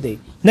following the day.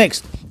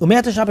 Next,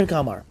 ומעט השפר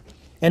כאמר.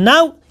 And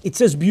now it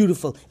says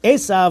beautiful.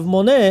 עשיו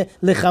מונה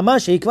לחמה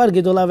שהיא כבר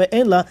גדולה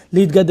ואין לה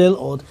להתגדל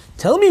עוד.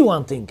 Tell me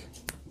one thing.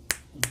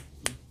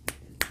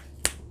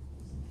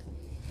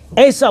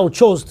 Esau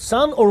chose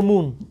sun or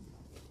moon?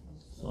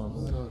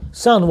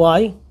 Sun.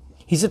 Why?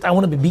 He said, I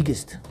want to be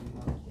biggest.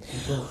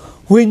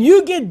 When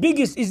you get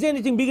biggest, is there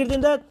anything bigger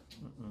than that?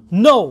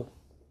 No.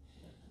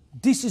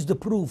 This is the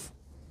proof.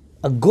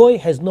 A goy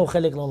has no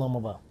chelek l'olam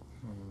haba.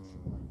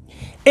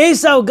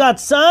 Esau got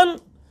sun.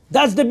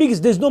 That's the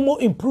biggest. There's no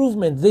more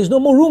improvement. There's no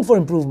more room for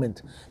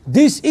improvement.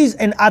 This is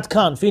an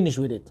atkan. Finish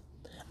with it.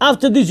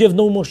 After this, you have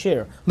no more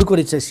share. Look what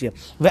it says here.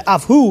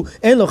 ואף הוא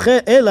אין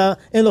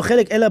לו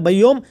חלק אלא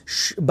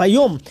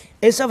ביום.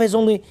 Esav has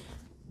only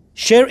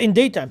share in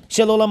daytime.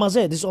 של עולם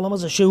הזה, this עולם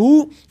הזה,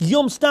 שהוא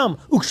יום סתם.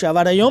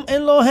 וכשעבר היום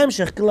אין לו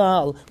המשך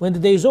כלל. When the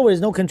day is over,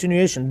 there's no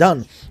continuation.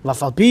 Done.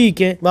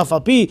 ואף על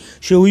פי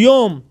שהוא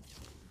יום,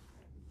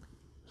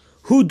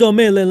 הוא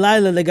דומה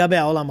ללילה לגבי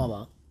העולם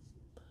הבא.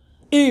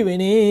 Even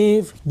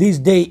if this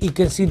day is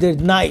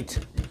considered night,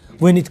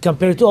 when it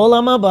compared to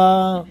עולם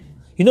הבא.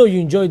 You know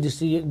you enjoy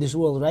this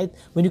world, right?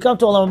 When you come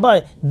to Olam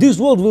Haba, this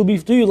world will be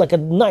to you like a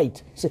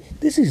night. You say,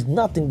 this is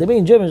nothing. The main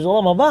enjoyment is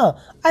Olam Haba.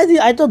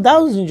 I thought that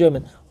was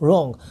enjoyment.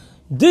 Wrong.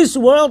 This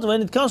world,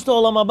 when it comes to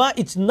Olam Haba,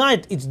 it's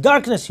night. It's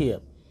darkness here.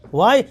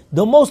 Why?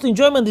 The most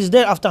enjoyment is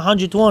there after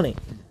 120.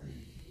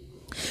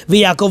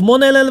 ויעקב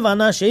מונה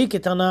ללבנה שהיא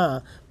קטנה.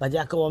 But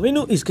Yaakov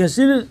Avinu is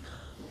considered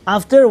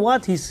after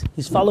what? He's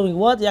following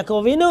what?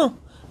 Yaakov Avinu?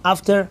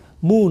 After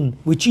moon,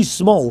 which is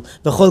small.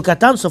 וכל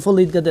קטן סופו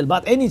להתגדל.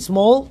 But any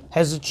small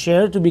has a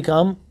share to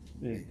become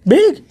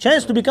big.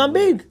 Chance to become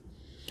big.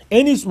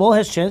 Any small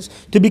has chance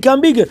to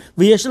become bigger.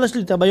 ויש לה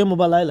שליטה ביום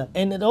ובלילה.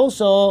 And it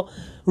also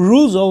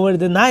rules over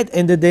the night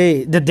and the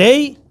day. The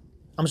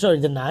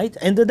night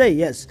and the day,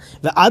 yes.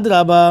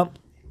 ואדרבה,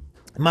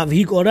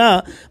 מבהיק אורה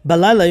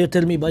בלילה יותר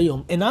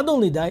מביום. And not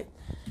only that,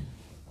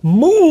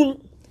 moon,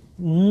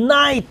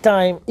 night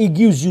time, it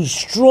gives you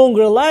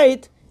stronger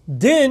light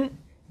than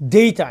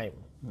daytime.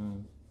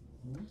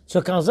 So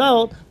it comes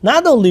out,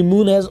 not only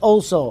moon has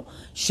also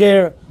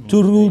share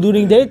to rule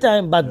during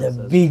daytime, but the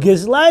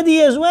biggest light he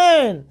has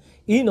when?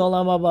 In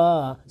Olam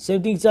Haba.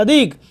 Same thing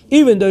tzaddik.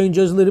 Even though he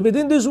enjoys a little bit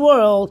in this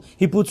world,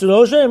 he puts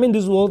HaShem in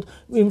this world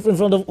in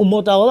front of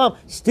Umot HaOlam.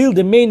 Still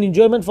the main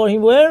enjoyment for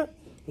him where?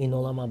 In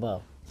Olam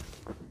Haba.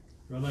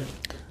 Rabbi,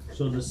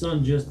 so the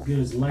sun just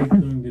gives light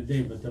during the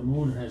day, but the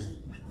moon has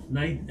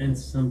night and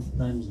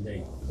sometimes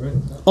day, correct?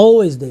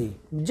 Always day.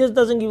 It just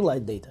doesn't give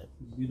light daytime.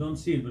 You don't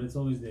see it, but it's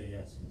always there,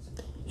 yes.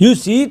 You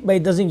see it, but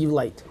it doesn't give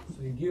light.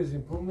 So it gives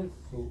improvement.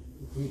 So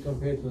we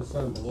compare to the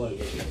sun, what?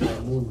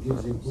 The moon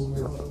gives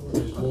improvement,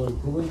 there's more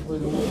improvement for the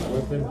moon,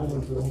 what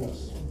improvement for the moon?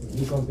 If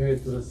you compare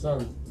it to the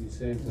sun, you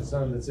say the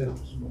sun, that's it.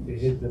 It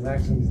hit the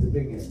maximum is the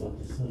biggest.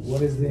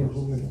 What is the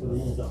improvement for the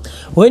moon?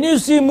 When you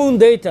see moon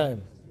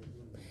daytime,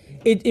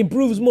 it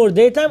improves more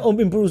daytime or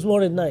improves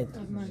more at night?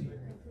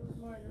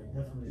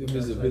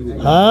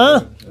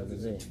 Huh?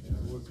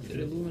 It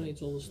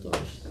illuminates all the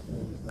stars.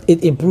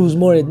 It improves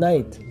more at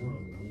night.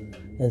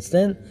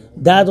 Understand?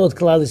 That's what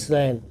Klal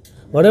Israel.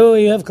 Whatever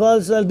you have Klal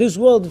Israel, this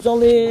world, it's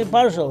only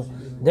partial.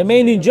 The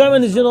main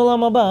enjoyment is in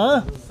Olam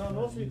Haba, huh? Sun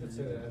also you could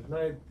say that. At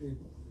night,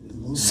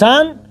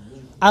 Sun,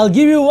 I'll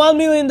give you $1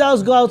 million,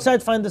 go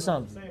outside, find the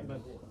sun.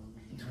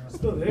 it's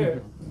still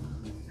there.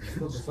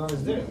 Still the sun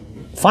is there.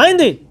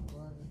 Find it.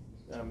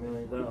 $1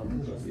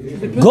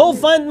 million. Go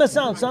find my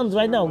sun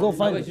right now. Go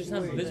find It's it. just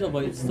not visible,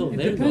 but it's still It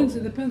there. depends.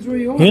 It depends where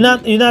you are.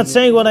 You're not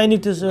saying what I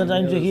need to say, what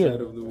I need to hear.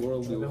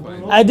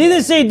 I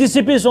didn't say it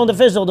disappears from the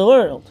face of the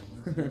world.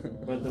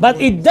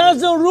 But it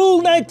doesn't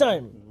rule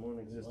nighttime.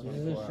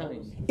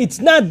 It's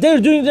not there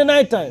during the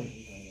nighttime.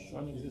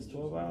 Sun exists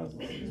 12 hours,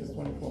 it exists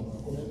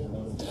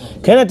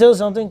 24. Can I tell you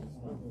something?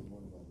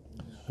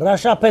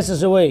 Rasha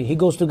passes away. He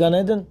goes to Gan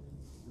Eden?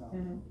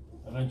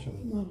 Eventually.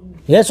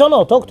 Yes or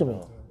no? Talk to me.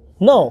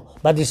 No,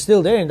 but he's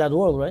still there in that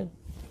world, right?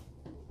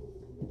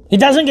 He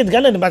doesn't get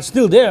Gan Eden, but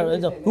still there.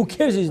 Who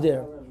cares he's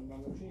there?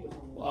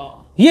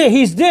 Yeah,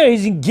 he's there.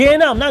 He's in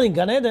Gehenna, not in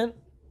Gan Eden.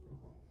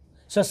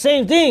 So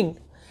same thing.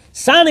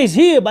 Sun is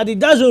here, but it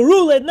doesn't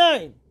rule at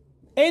night.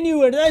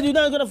 Anywhere at night, you're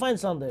not going to find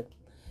sun there.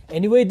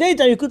 Anyway,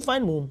 daytime, you could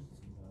find moon.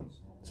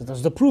 So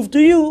that's the proof to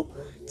you.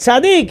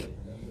 Tzaddik,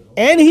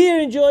 and here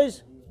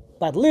enjoys,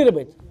 but little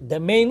bit. The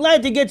main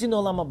light he gets in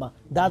Olam Haba.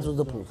 That's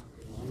the proof.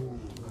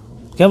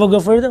 Can we go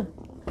further?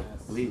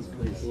 Please,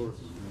 please.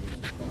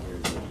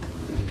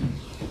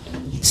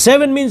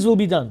 7 means will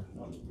be done.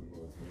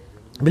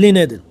 בלי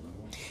נדר.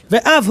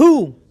 ואף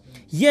הוא,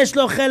 יש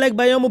לו חלק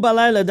ביום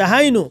ובלילה,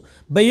 דהיינו,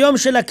 ביום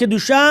של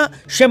הקדושה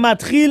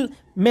שמתחיל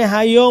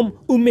מהיום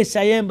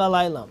ומסיים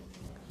בלילה.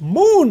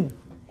 Moon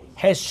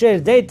has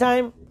shared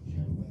daytime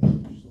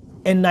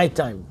and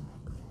nighttime.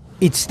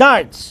 It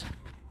starts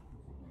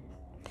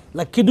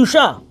like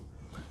Kedusha,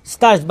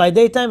 starts by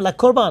daytime like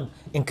Korban,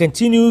 and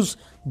continues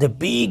getting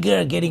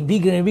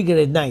bigger and bigger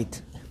at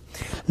night.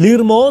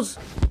 לרמוז,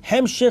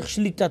 המשך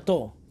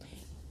שליטתו.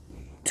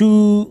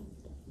 To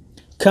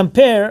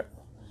compare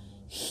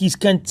his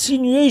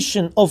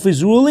continuation of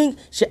his ruling,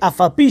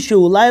 שאף על פי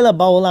שהוא לילה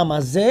בעולם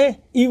הזה,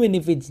 even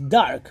if it's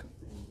dark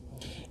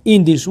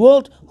in this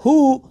world,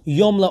 הוא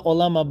יום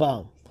לעולם הבא,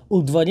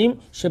 ודברים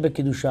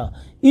שבקדושה.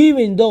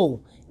 Even though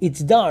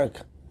it's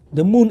dark,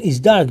 the moon is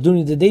dark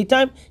during the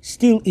daytime,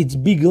 still it's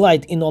big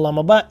light in עולם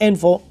הבא, and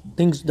for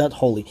things that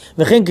holy.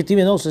 וכן כתיב,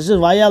 and also says,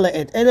 ויעלה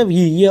את ערב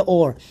יהיה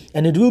אור,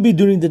 and it will be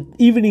during the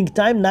evening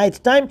time, night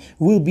time,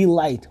 will be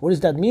light. What does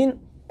that mean?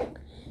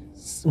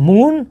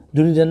 Moon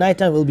during the night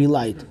time will be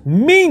light.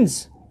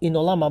 Means in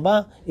Olam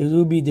Haba it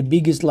will be the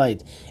biggest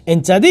light.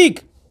 And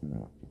Tzaddik,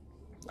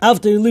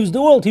 after he leaves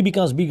the world, he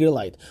becomes bigger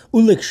light.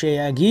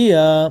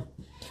 ולכשיגיע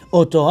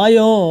אותו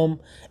היום,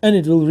 and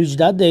it will reach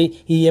that day,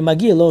 יהיה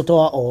מגיע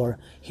לאותו האור.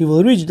 He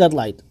will reach that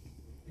light.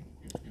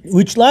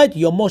 Which light?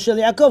 יומו של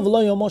יעקב ולא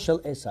יומו של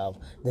עשיו.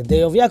 The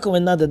day of Yaakov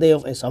and not the day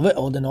of Esau.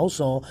 ועוד, and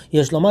also,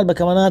 יש לומר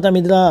בכוונת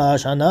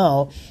המדרש,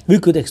 now, we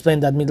could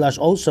explain that midrash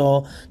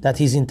also, that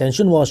his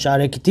intention was,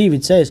 Sha'arei כתיב,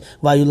 it says,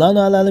 והיו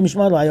לנו עלה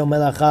למשמר והיום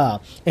מלאכה.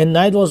 And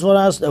night was for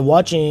us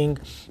watching,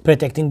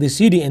 protecting the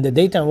city, and the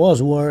daytime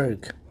was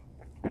work.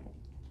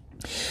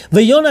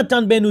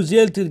 ויונתן בן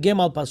עוזיאל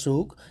תרגם על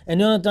פסוק, and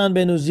יונתן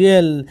בן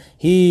עוזיאל,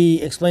 he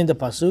explained the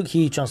pasuk,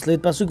 he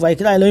translated pasuk,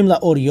 ויקרא אלוהים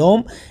לאור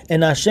יום,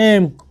 and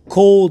Hashem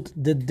called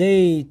the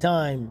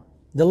daytime,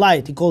 the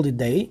light, he called it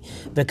day,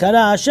 וקרא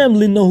השם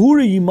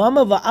לנהורי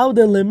יממה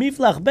ועבדה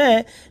למפלח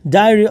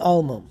בדיירי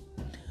עלמא,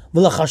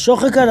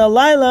 ולחשוך קרא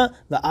לילה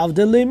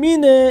ועבדה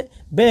למינה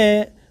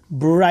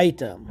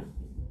בברייתא.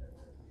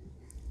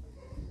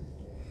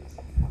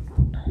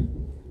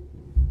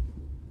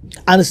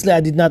 Honestly, I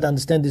did not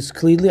understand this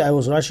clearly. I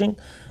was rushing.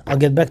 I'll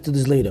get back to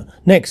this later.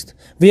 Next.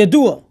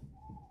 וידוע.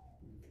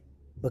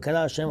 וקרא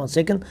השם, 1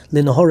 second.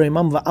 לנהור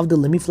ימם ועבדה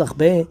למפלח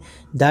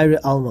בדיירי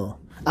עלמא.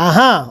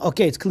 Aha,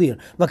 okay, it's clear.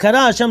 וקרא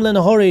השם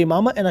לנהור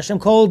ימם, and Hashem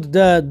called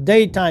the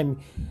daytime,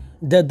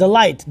 the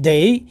light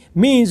day,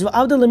 means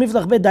ועבדה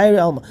למפלח בדיירי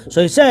עלמא.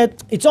 So he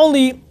said, it's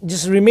only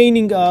just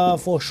remaining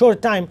for a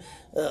short time,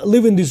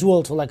 living this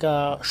world for like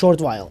a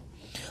short while.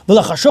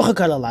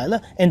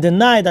 And the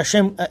night,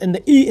 Hashem,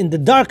 in the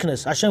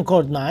darkness, Hashem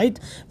called night.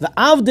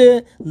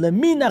 Hashem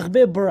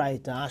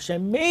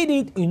made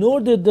it in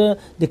order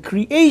the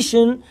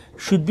creation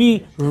should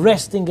be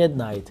resting at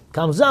night.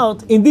 Comes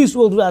out, in this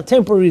world we are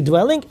temporary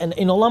dwelling, and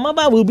in Olam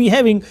Haba we'll be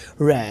having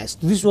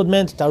rest. This is what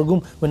meant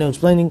Targum when I was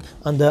explaining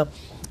on the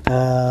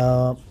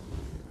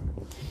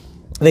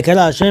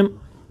Vekala Hashem,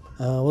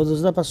 what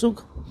was the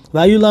pasuk?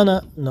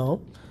 Vayulana,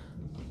 no.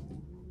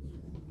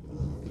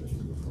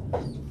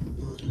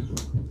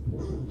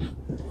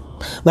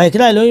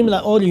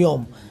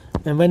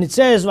 And when it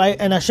says,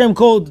 and Hashem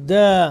called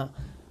the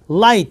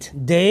light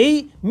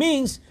day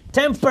means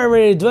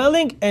temporary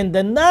dwelling, and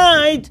the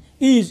night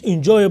is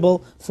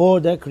enjoyable for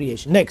the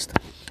creation. Next,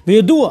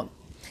 וידוע,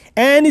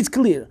 and it's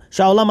clear,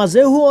 שהעולם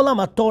הזה הוא עולם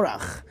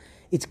התורח.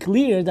 It's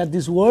clear that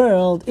this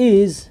world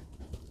is,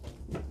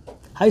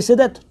 how you say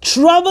that?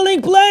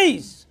 Troubling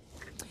place.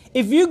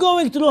 If you're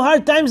going through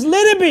hard times,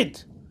 little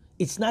bit,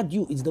 it's not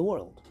you, it's the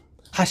world.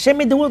 HaShem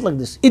made the world like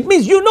this. It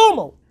means you're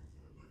normal.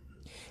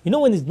 You know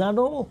when it's not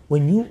normal?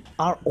 When you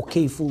are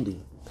okay fully.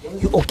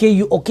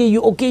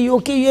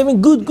 You're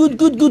having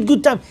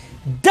good time.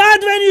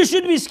 That's when you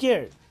should be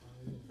scared.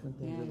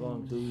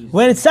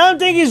 When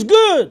something is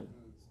good,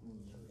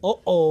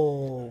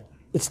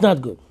 it's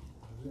not good.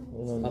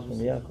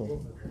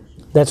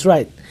 That's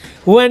right.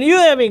 When you're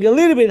having a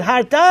little bit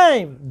hard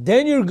time,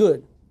 then you're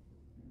good.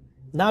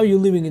 Now you're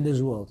living in this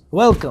world.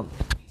 Welcome.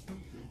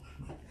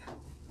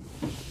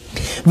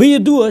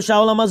 וידוע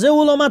שהעולם הזה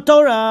הוא עולם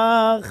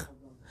התורח,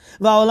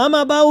 והעולם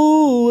הבא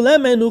הוא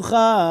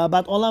למנוחה,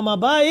 but עולם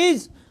הבא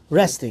is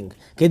resting.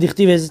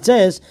 כדכתיב, as it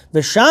says,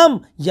 ושם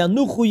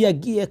ינוחו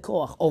יגיע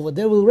כוח. Over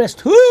there will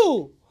rest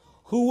who?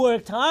 Who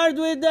worked hard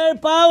with their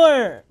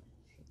power.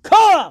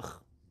 Koach.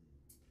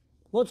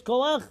 What's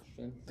koach?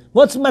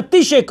 What's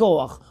matishe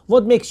koach?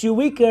 What makes you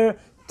weaker?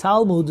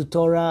 Talmud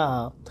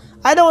Torah.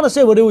 I don't want to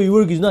say whatever you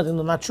work is not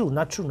true.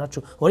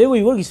 Whatever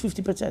you work is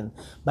 50%.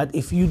 But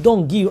if you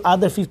don't give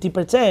other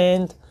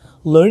 50%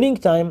 learning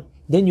time,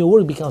 then your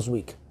work becomes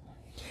weak.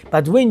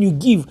 But when you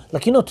give,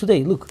 like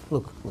today, look.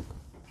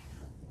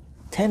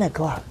 10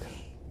 o'clock.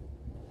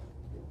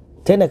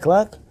 10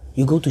 o'clock,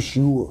 you go to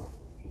shiur.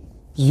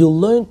 You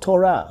learn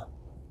Torah.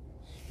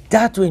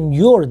 That when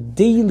your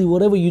daily,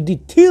 whatever you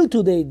did till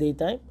today,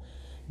 daytime,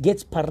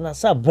 gets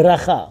parnasa,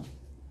 bracha.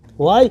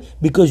 Why?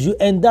 Because you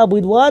end up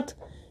with what?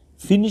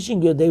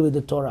 Finishing your day with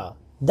the Torah.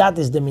 That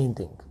is the main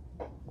thing.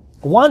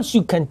 Once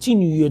you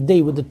continue your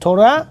day with the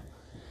Torah,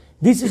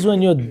 this is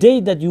when your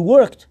day that you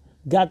worked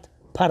got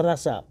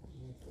parnasa.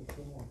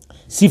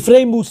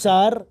 Sifrei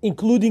Musar,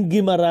 including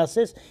Gemara,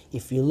 says,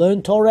 if you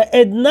learn Torah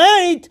at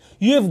night,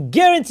 you have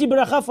guaranteed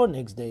bracha for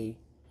next day.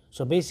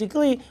 So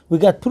basically, we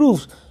got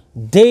proofs.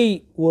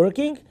 Day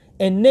working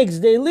and next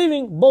day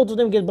living, both of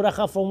them get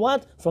bracha from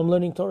what? From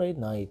learning Torah at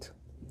night.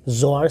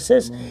 Zohar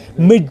says,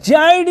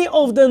 majority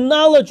of the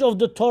knowledge of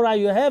the Torah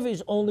you have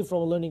is only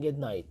from learning at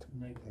night.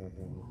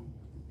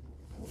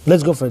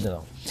 Let's go further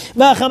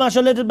now.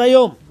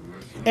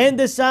 And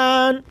the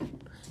sun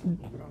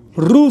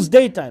rules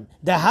daytime.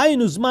 The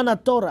haynu zman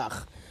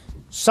hatorach.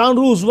 Sun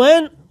rules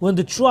when? When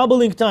the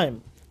troubling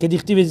time.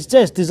 כדכתיב, it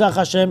says, תזרח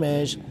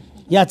השמש.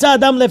 יצא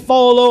אדם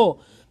לפעולו.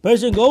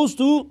 Person goes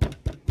to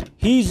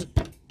his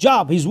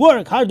job, his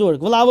work, hard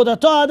work.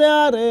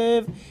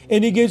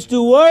 And he gets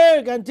to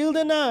work until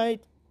the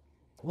night.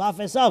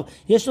 Esav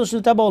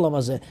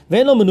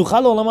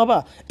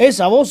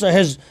also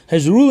has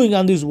ruling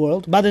on this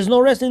world, but there's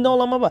no rest in the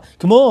olam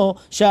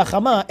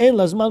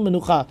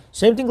haba.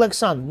 Same thing like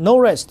sun, no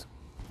rest.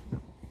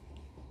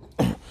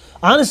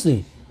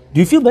 Honestly,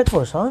 do you feel bad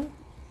for son?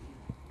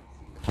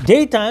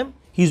 Daytime,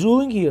 he's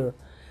ruling here.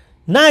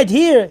 Night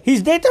here,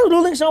 he's daytime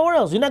ruling somewhere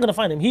else. You're not going to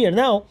find him here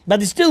now,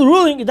 but he's still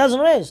ruling, he doesn't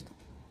rest.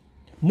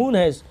 Moon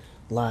has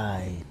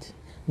light,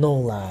 no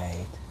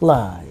light,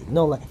 light,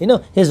 no light.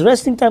 His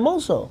resting time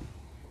also.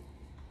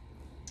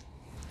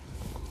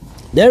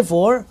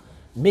 Therefore,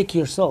 make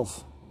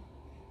yourself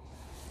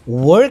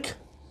work,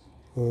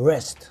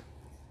 rest.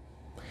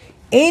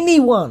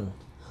 Anyone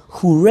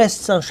who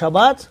rests on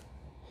Shabbat,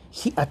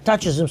 he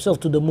attaches himself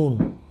to the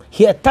moon.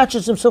 He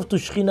attaches himself to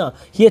Shekhinah.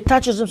 He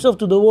attaches himself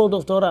to the world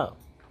of Torah.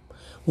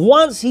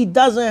 Once he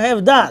doesn't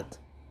have that,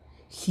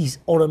 he's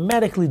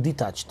automatically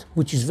detached,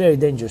 which is very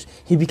dangerous.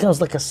 He becomes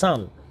like a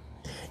sun.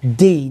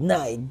 Day,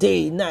 night,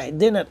 day, night,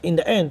 day, night. In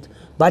the end,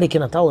 body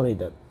cannot tolerate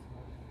that.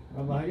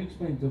 Rabbi, how do you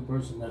explain to a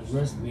person that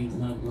rest means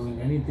not doing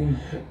anything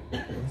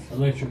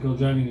electrical,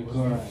 driving a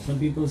car? Some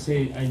people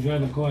say, I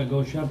drive a car, I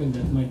go shopping,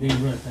 that's my day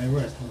rest. I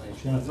rest when I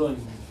shop.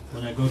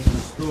 When I go to the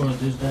store,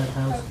 there's that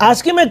house.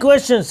 Ask him a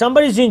question.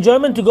 Somebody's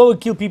enjoyment to go and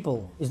kill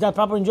people. Is that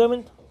proper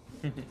enjoyment?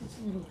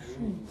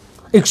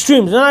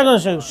 Extremes. They're not going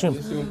to say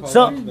extreme.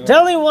 So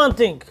tell him one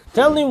thing.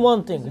 Tell him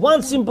one thing.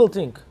 One simple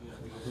thing.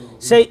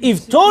 Say,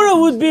 if Torah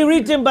would be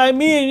written by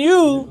me and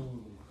you,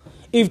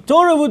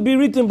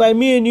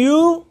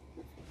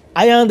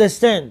 I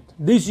understand.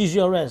 This is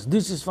your rest.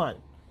 This is fine.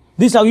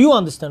 This is how you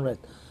understand rest.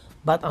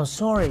 But I'm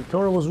sorry,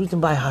 Torah was written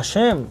by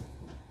HaShem.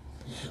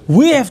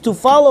 We have to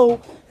follow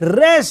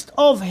rest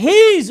of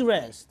His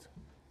rest.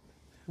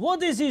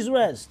 What is His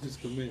rest?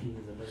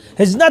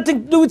 Has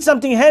nothing to do with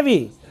something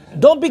heavy.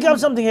 Don't become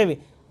something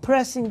heavy.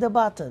 Pressing the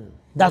button.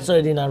 That's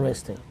already not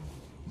resting.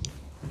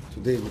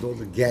 Today, with all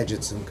the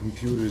gadgets and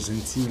computers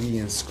and TV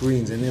and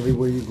screens and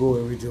everywhere you go,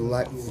 everything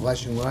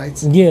flashing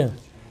lights. Yeah.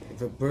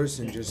 If a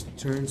person just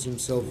turns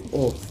himself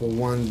off for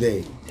one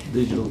day.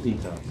 Digital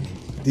detox.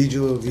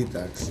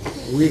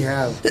 We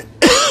have a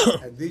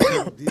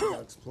digital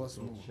detox plus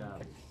one.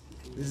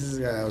 This is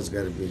how it's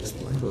got to be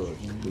explained.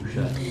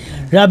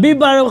 Rabbi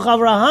Baruch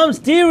Abraham's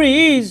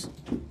theory is,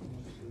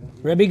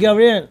 Rabbi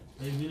Gabriel,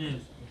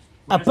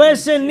 A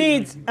person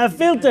needs a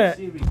filter.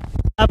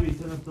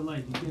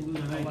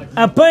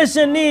 A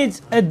person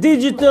needs a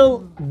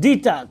digital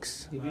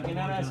detox. If you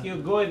cannot ask your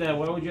goy that,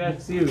 why would you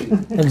ask Siri?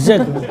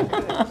 Exactly.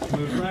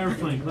 We're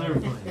clarifying.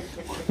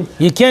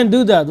 You can't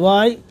do that.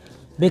 Why?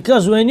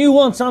 Because when you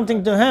want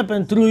something to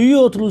happen through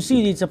you or through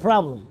seed, it's a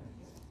problem.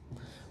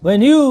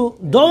 When you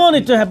don't want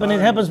it to happen, it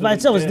happens by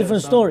itself. It's a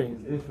different story.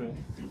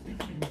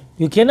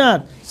 You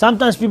cannot.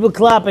 Sometimes people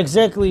clap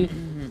exactly.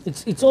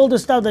 It's all the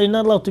stuff that you're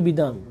not allowed to be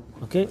done.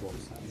 Okay?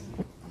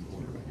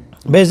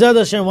 Be'ezrat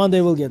Hashem, one day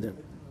we'll get there.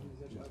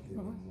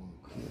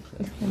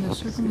 When the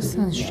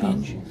circumstances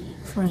change,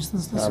 for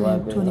instance, let's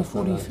say 20,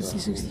 40, 50,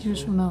 60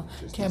 years from now,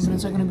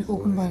 cabinets are going to be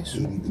opened by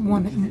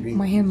one,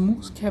 my hand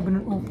moves,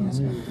 cabinet opens.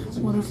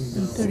 What if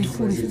in 30,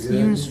 40, 50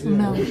 years from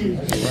now?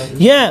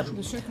 Yeah.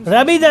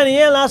 Rabbi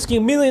Daniel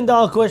asking $1 million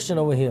question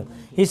over here.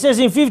 He says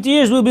in 50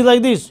 years we'll be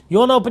like this. You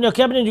want to open your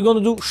cabinet, you're going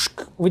to do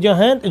shk with your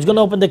hand, it's going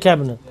to open the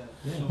cabinet.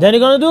 Then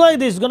you're going to do like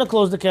this, it's going to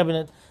close the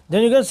cabinet.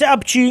 Then you're going to say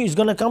apchi, it's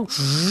going to come,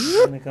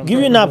 give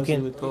you a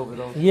napkin.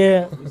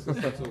 Yeah.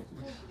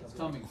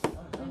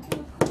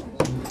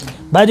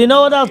 But you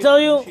know what I'll tell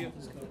you?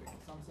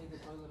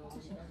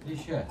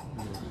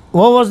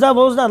 What was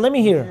that? Let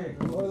me hear.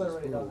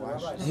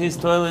 His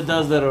toilet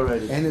does that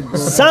already.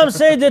 Some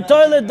say the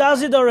toilet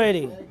does it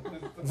already.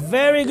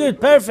 Very good,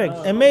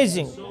 perfect,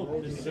 amazing.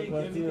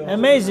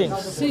 Amazing.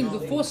 Seeing the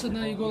faucet,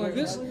 now you go like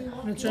this,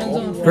 and it turns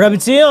on. Rabbi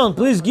Tzion,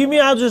 please give me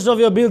address of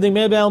your building.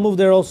 Maybe I'll move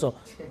there also.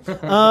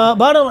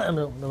 Bottom line,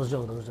 no, that was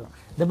joke.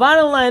 The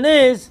bottom line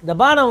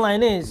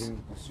is,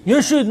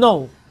 you should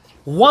know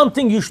one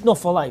thing. You should know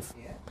for life.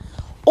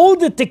 All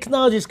the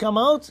technologies come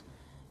out.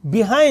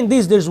 Behind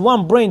this, there's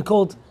one brain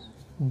called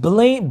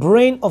brain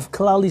of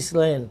Klal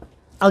Yisrael.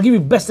 I'll give you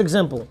best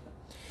example.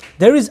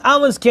 There is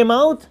ovens came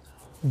out,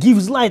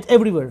 gives light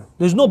everywhere.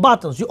 There's no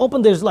buttons. You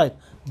open, there's light.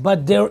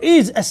 But there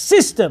is a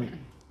system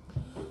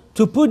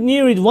to put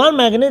near it one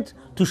magnet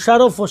to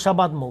shut off for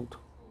Shabbat mode.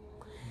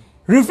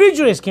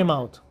 Refrigerators came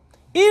out.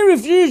 In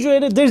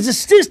refrigerator, there's a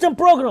system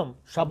program,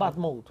 Shabbat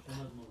mode.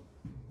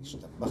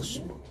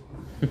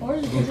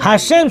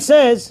 HaShem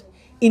says,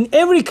 in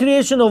every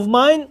creation of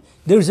mine,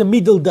 there's a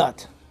middle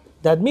dot.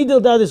 That middle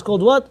dot is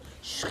called what?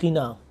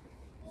 Shechina.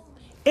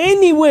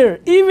 Anywhere,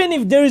 even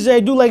if there is,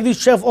 I do like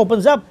this, shelf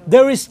opens up,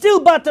 there is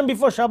still button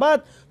before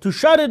Shabbat to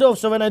shut it off,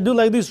 so when I do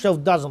like this,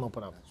 shelf doesn't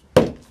open up.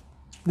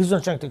 This is what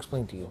I'm trying to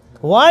explain to you.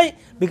 Why?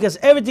 Because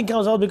everything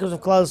comes out because of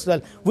Klal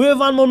Yisrael. We have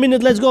 1 more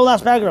minute, let's go,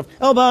 last paragraph.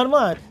 Oh, but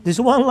what? This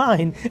one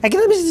line. I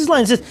cannot miss this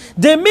line. It says,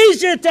 Demi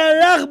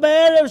shetarach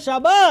be'erev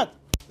Shabbat,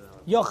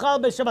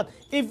 yochal be'Shabbat.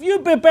 If you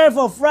prepare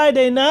for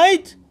Friday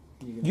night,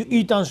 you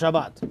eat on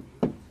Shabbat.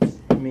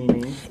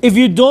 Meaning? If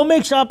you don't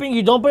make shopping,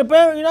 you don't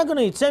prepare, you're not going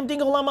to eat. Same thing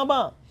Olam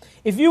Haba.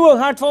 If you work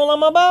hard for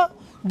Olam Haba,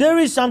 there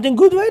is something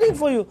good waiting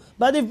for you.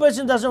 But if a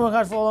person doesn't work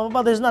hard for Olam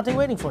Haba, there's nothing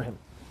waiting for him.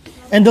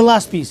 And the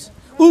last piece.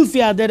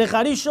 Ulfia derech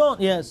harishon.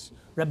 Yes.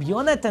 Rabbi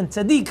Yonatan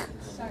Tzaddik.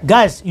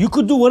 Guys, you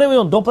could do whatever you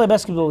want. Don't play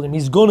basketball with him.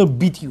 He's going to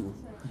beat you.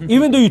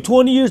 Even though you're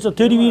 20 years or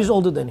 30 years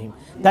older than him.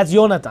 That's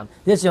Yonatan.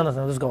 Yes,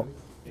 Yonatan. Let's go.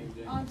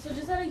 So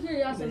just out of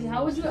curiosity,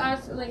 how would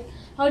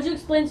you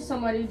explain to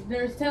somebody,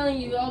 they're telling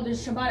you, oh,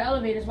 there's Shabbat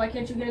elevators, why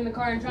can't you get in the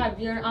car and drive?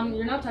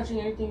 You're not touching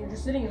anything, you're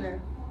just sitting in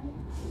there.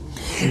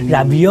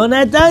 Rabbi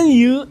Yonatan,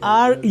 you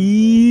are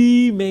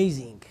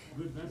amazing.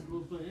 Good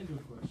basketball player and good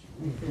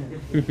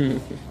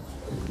question.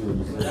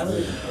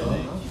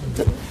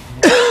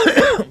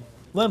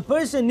 When a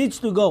person needs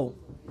to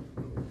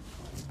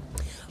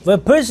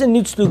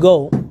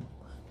go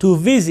to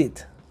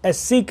visit a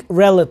sick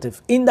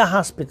relative in the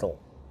hospital,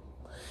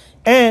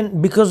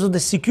 and because of the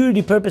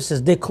security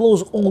purposes, they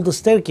close all the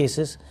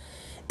staircases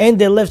and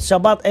they left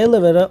Shabbat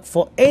elevator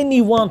for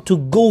anyone to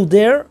go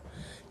there.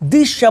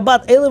 This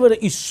Shabbat elevator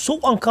is so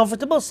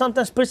uncomfortable,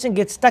 sometimes person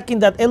gets stuck in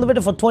that elevator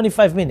for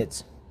 25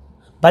 minutes.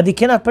 But he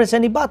cannot press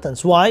any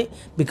buttons. Why?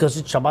 Because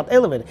it's Shabbat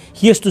elevator.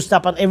 He has to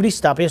stop on every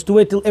stop. He has to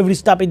wait till every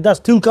stop it does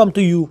till come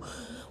to you.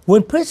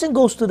 When person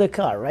goes to the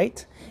car,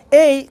 right?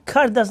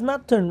 Car does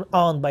not turn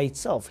on by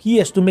itself. He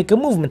has to make a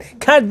movement.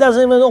 Car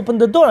doesn't even open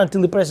the door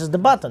until he presses the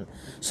button.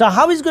 So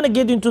how is going to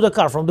get into the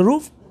car? From the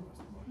roof?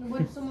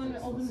 What if someone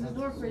opens the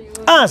door for you?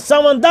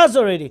 Someone does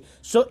already.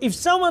 So if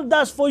someone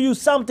does for you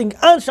something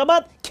on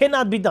Shabbat,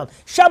 cannot be done.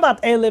 Shabbat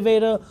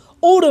elevator,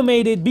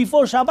 automated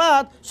before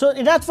Shabbat, so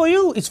it's not for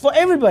you, it's for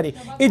everybody.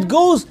 It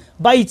goes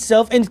by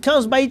itself and it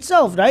comes by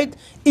itself, right?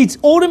 It's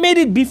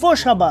automated before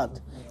Shabbat.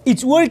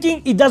 It's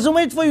working, it doesn't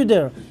wait for you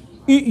there.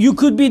 You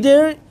could be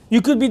there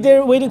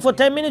waiting for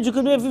 10 minutes, you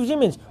could be there 15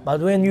 minutes.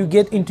 But when you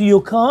get into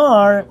your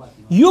car,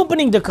 you're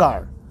opening the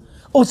car.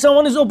 Or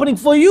someone is opening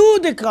for you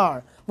the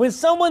car. When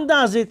someone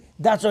does it,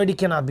 that already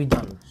cannot be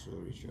done. So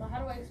how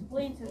do I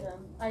explain to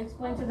them? I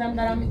explain to them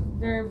that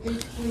they're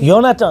basically...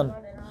 Jonathan,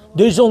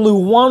 there's only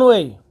one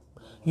way.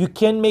 You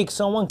can make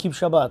someone keep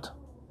Shabbat.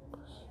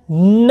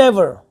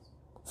 Never,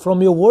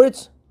 from your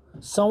words,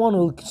 someone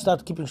will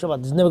start keeping Shabbat.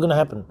 It's never going to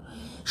happen.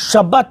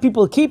 Shabbat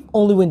people keep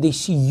only when they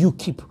see you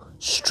keep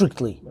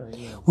strictly.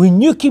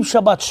 When you keep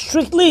Shabbat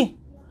strictly,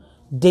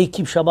 they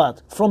keep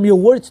Shabbat. From your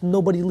words,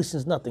 nobody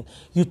listens, nothing.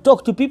 You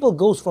talk to people,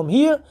 goes from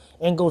here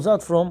and goes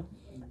out from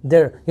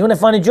there. You want to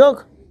find a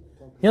joke?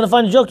 You want to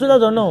find a joke to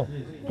that or no?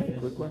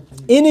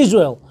 In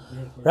Israel,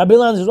 Rabbi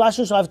Lan is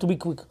Russian, so I have to be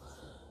quick.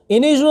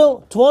 In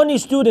Israel, 20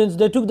 students,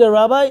 they took their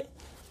rabbi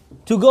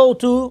to go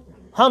to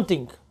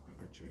hunting.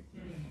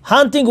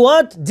 Hunting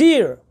what?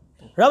 Deer.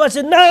 Rabbi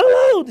said,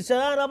 no. They said,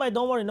 Rabbi,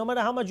 don't worry. No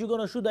matter how much you're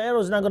going to shoot the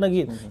arrows, you're not going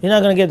to get. You're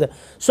not going to get there.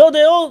 So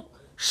they all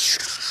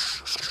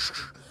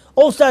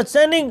start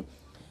sending.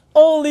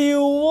 Only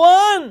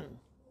one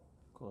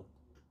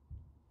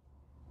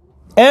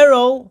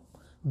arrow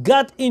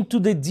got into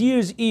the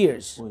deer's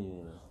ears.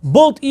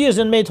 Both ears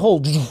and made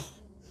hole.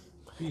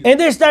 And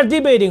they start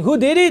debating. Who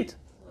did it?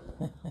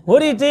 What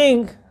do you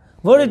think?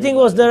 What do you think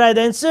was the right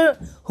answer?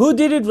 Who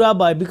did it?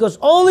 Rabbi. Because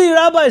only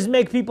rabbis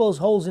make people's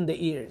holes in the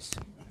ears.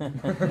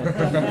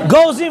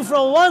 Goes in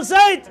from one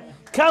side,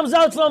 comes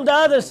out from the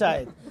other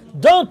side.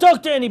 Don't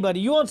talk to anybody.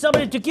 You want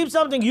somebody to keep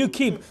something, you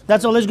keep.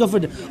 That's all. Let's go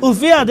further.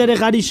 Ufia derech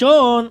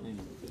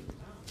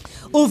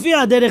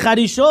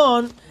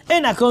harishon,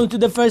 and according to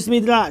the first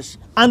midrash,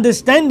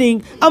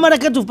 understanding, Amar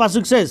HaKatuv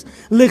pasuk says,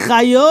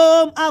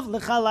 L'chayom av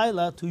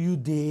l'chalayla, to you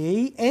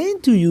day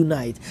and to you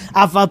night.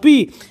 Af al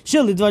pi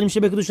shel dvarim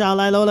shebekudusha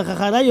halayla olech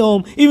achar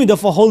hayom, even though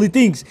for holy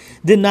things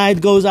the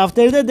night goes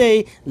after the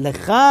day.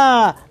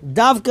 Lecha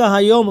davka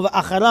hayom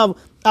v'acharav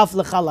af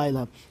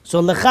l'chalayla.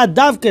 So lecha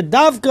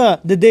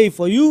davka the day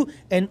for you,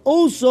 and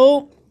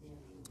also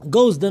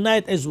goes the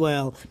night as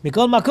well.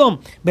 Mikol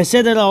makom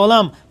beseder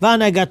haolam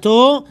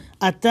v'anagato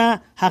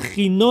ata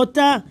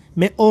hachinota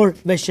me'or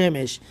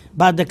v'shemesh.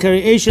 But the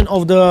creation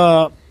of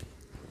the,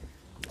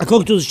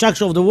 according to the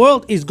structure of the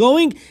world, is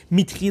going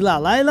mitchila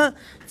layla.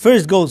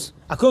 First goes,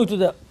 according to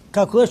the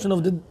calculation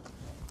of the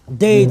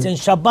dates and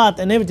Shabbat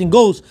and everything,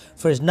 goes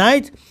first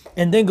night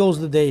and then goes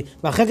the day.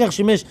 V'achakach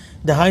shemesh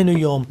dehainu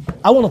yom.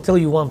 I want to tell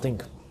you one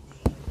thing.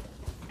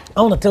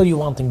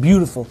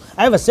 Beautiful.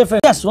 I have a sefer.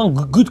 Yes, one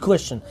good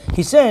question.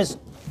 He says,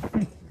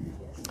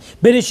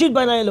 Bereshit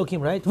bara Elokim,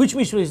 right? Which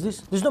mitzvah is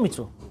this? There's no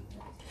mitzvah.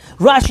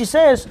 Rashi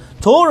says,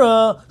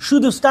 Torah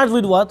should have started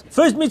with what?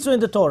 First mitzvah in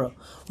the Torah.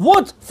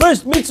 What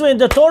first mitzvah in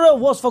the Torah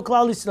was for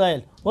Klal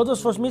Yisrael? What was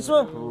first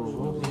mitzvah?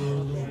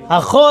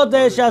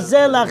 HaChodesh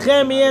hazeh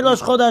lachem yeh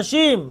rosh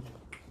chodashim.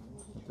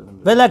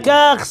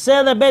 Velakach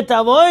sel lebet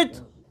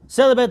avot,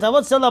 sel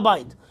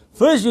habayit.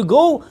 First you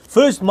go,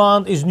 first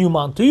month is new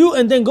month to you,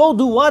 and then go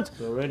do what?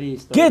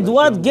 Get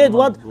what?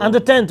 On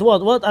the 10th,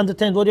 what? On the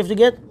 10th, what do you have to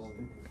get?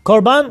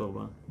 Korban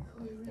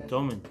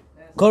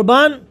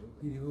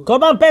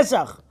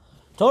Pesach.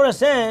 Torah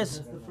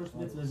says,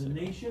 as a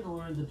nation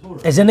or in the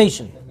Torah? As a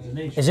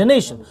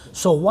nation.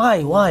 So why?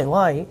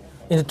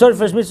 In the Torah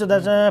first mitzvah,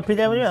 that's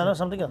Pirkei Avot,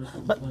 something else.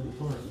 But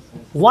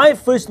why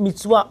first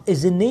mitzvah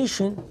as a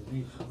nation?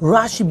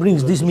 Rashi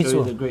brings this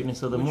mitzvah. The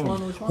greatness of the moon.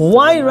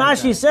 Why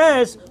Rashi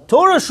says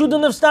Torah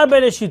shouldn't have started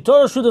Bereshit.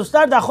 Torah should have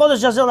started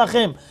HaChodesh hazeh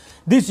lachem.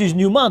 This is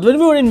new month. When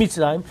we were in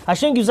Mitzrayim,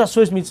 HaShem gives us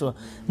first mitzvah.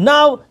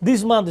 Now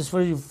this month is for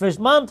your first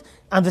month,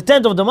 and the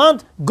 10th of the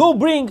month, go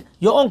bring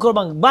your own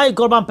korban, buy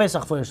korban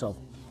Pesach for yourself.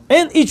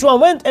 And each one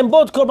went and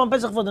bought korban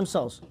Pesach for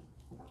themselves.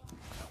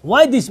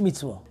 Why this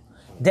mitzvah?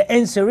 The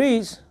answer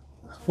is,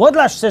 what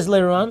Rashi says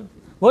later on?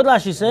 What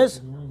Rashi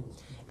says?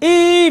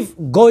 If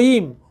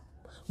Goyim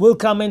will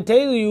come and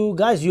tell you,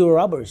 guys, you're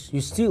robbers,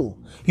 you steal.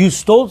 You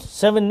stole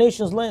 7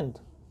 nations' land.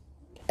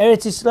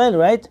 Eretz Israel,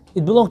 right?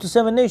 It belonged to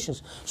 7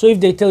 nations. So if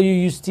they tell you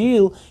you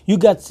steal, you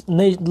got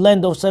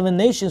land of 7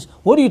 nations,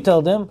 what do you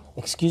tell them?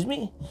 Excuse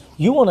me?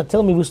 You want to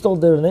tell me we stole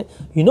their land?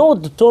 You know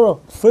what the Torah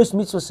first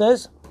mitzvah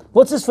says?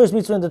 What's this first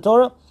mitzvah in the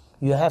Torah?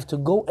 You have to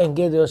go and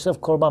get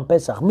yourself Korban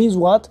Pesach. Means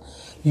what?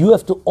 You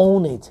have to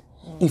own it.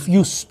 If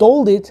you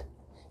stole it,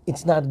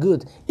 it's not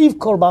good. If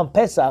Korban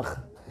Pesach,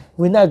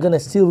 we're not going to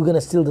steal, we're going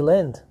to steal the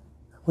land.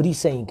 What are you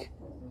saying?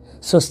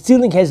 So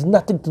stealing has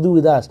nothing to do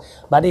with us.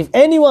 But if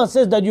anyone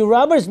says that you're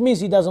robbers, means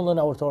he doesn't learn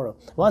our Torah.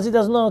 Once he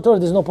doesn't learn our Torah,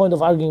 there's no point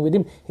of arguing with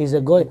him. He's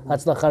a goy.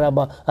 Hatzlacha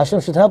rabba.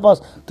 HaShem should help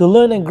us to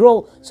learn and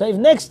grow. So if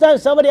next time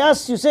somebody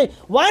asks you, say,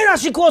 why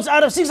Rashi quotes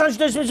out of 600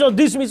 mitzvah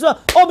this mitzvah?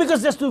 Oh,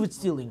 because they're stupid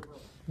stealing.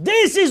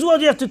 This is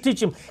what you have to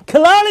teach him.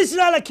 Klal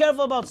Yisrael are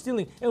careful about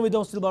stealing. And we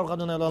don't steal. Baruch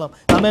Adonai Olam.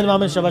 Amen.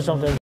 Amen. Shabbat Shalom.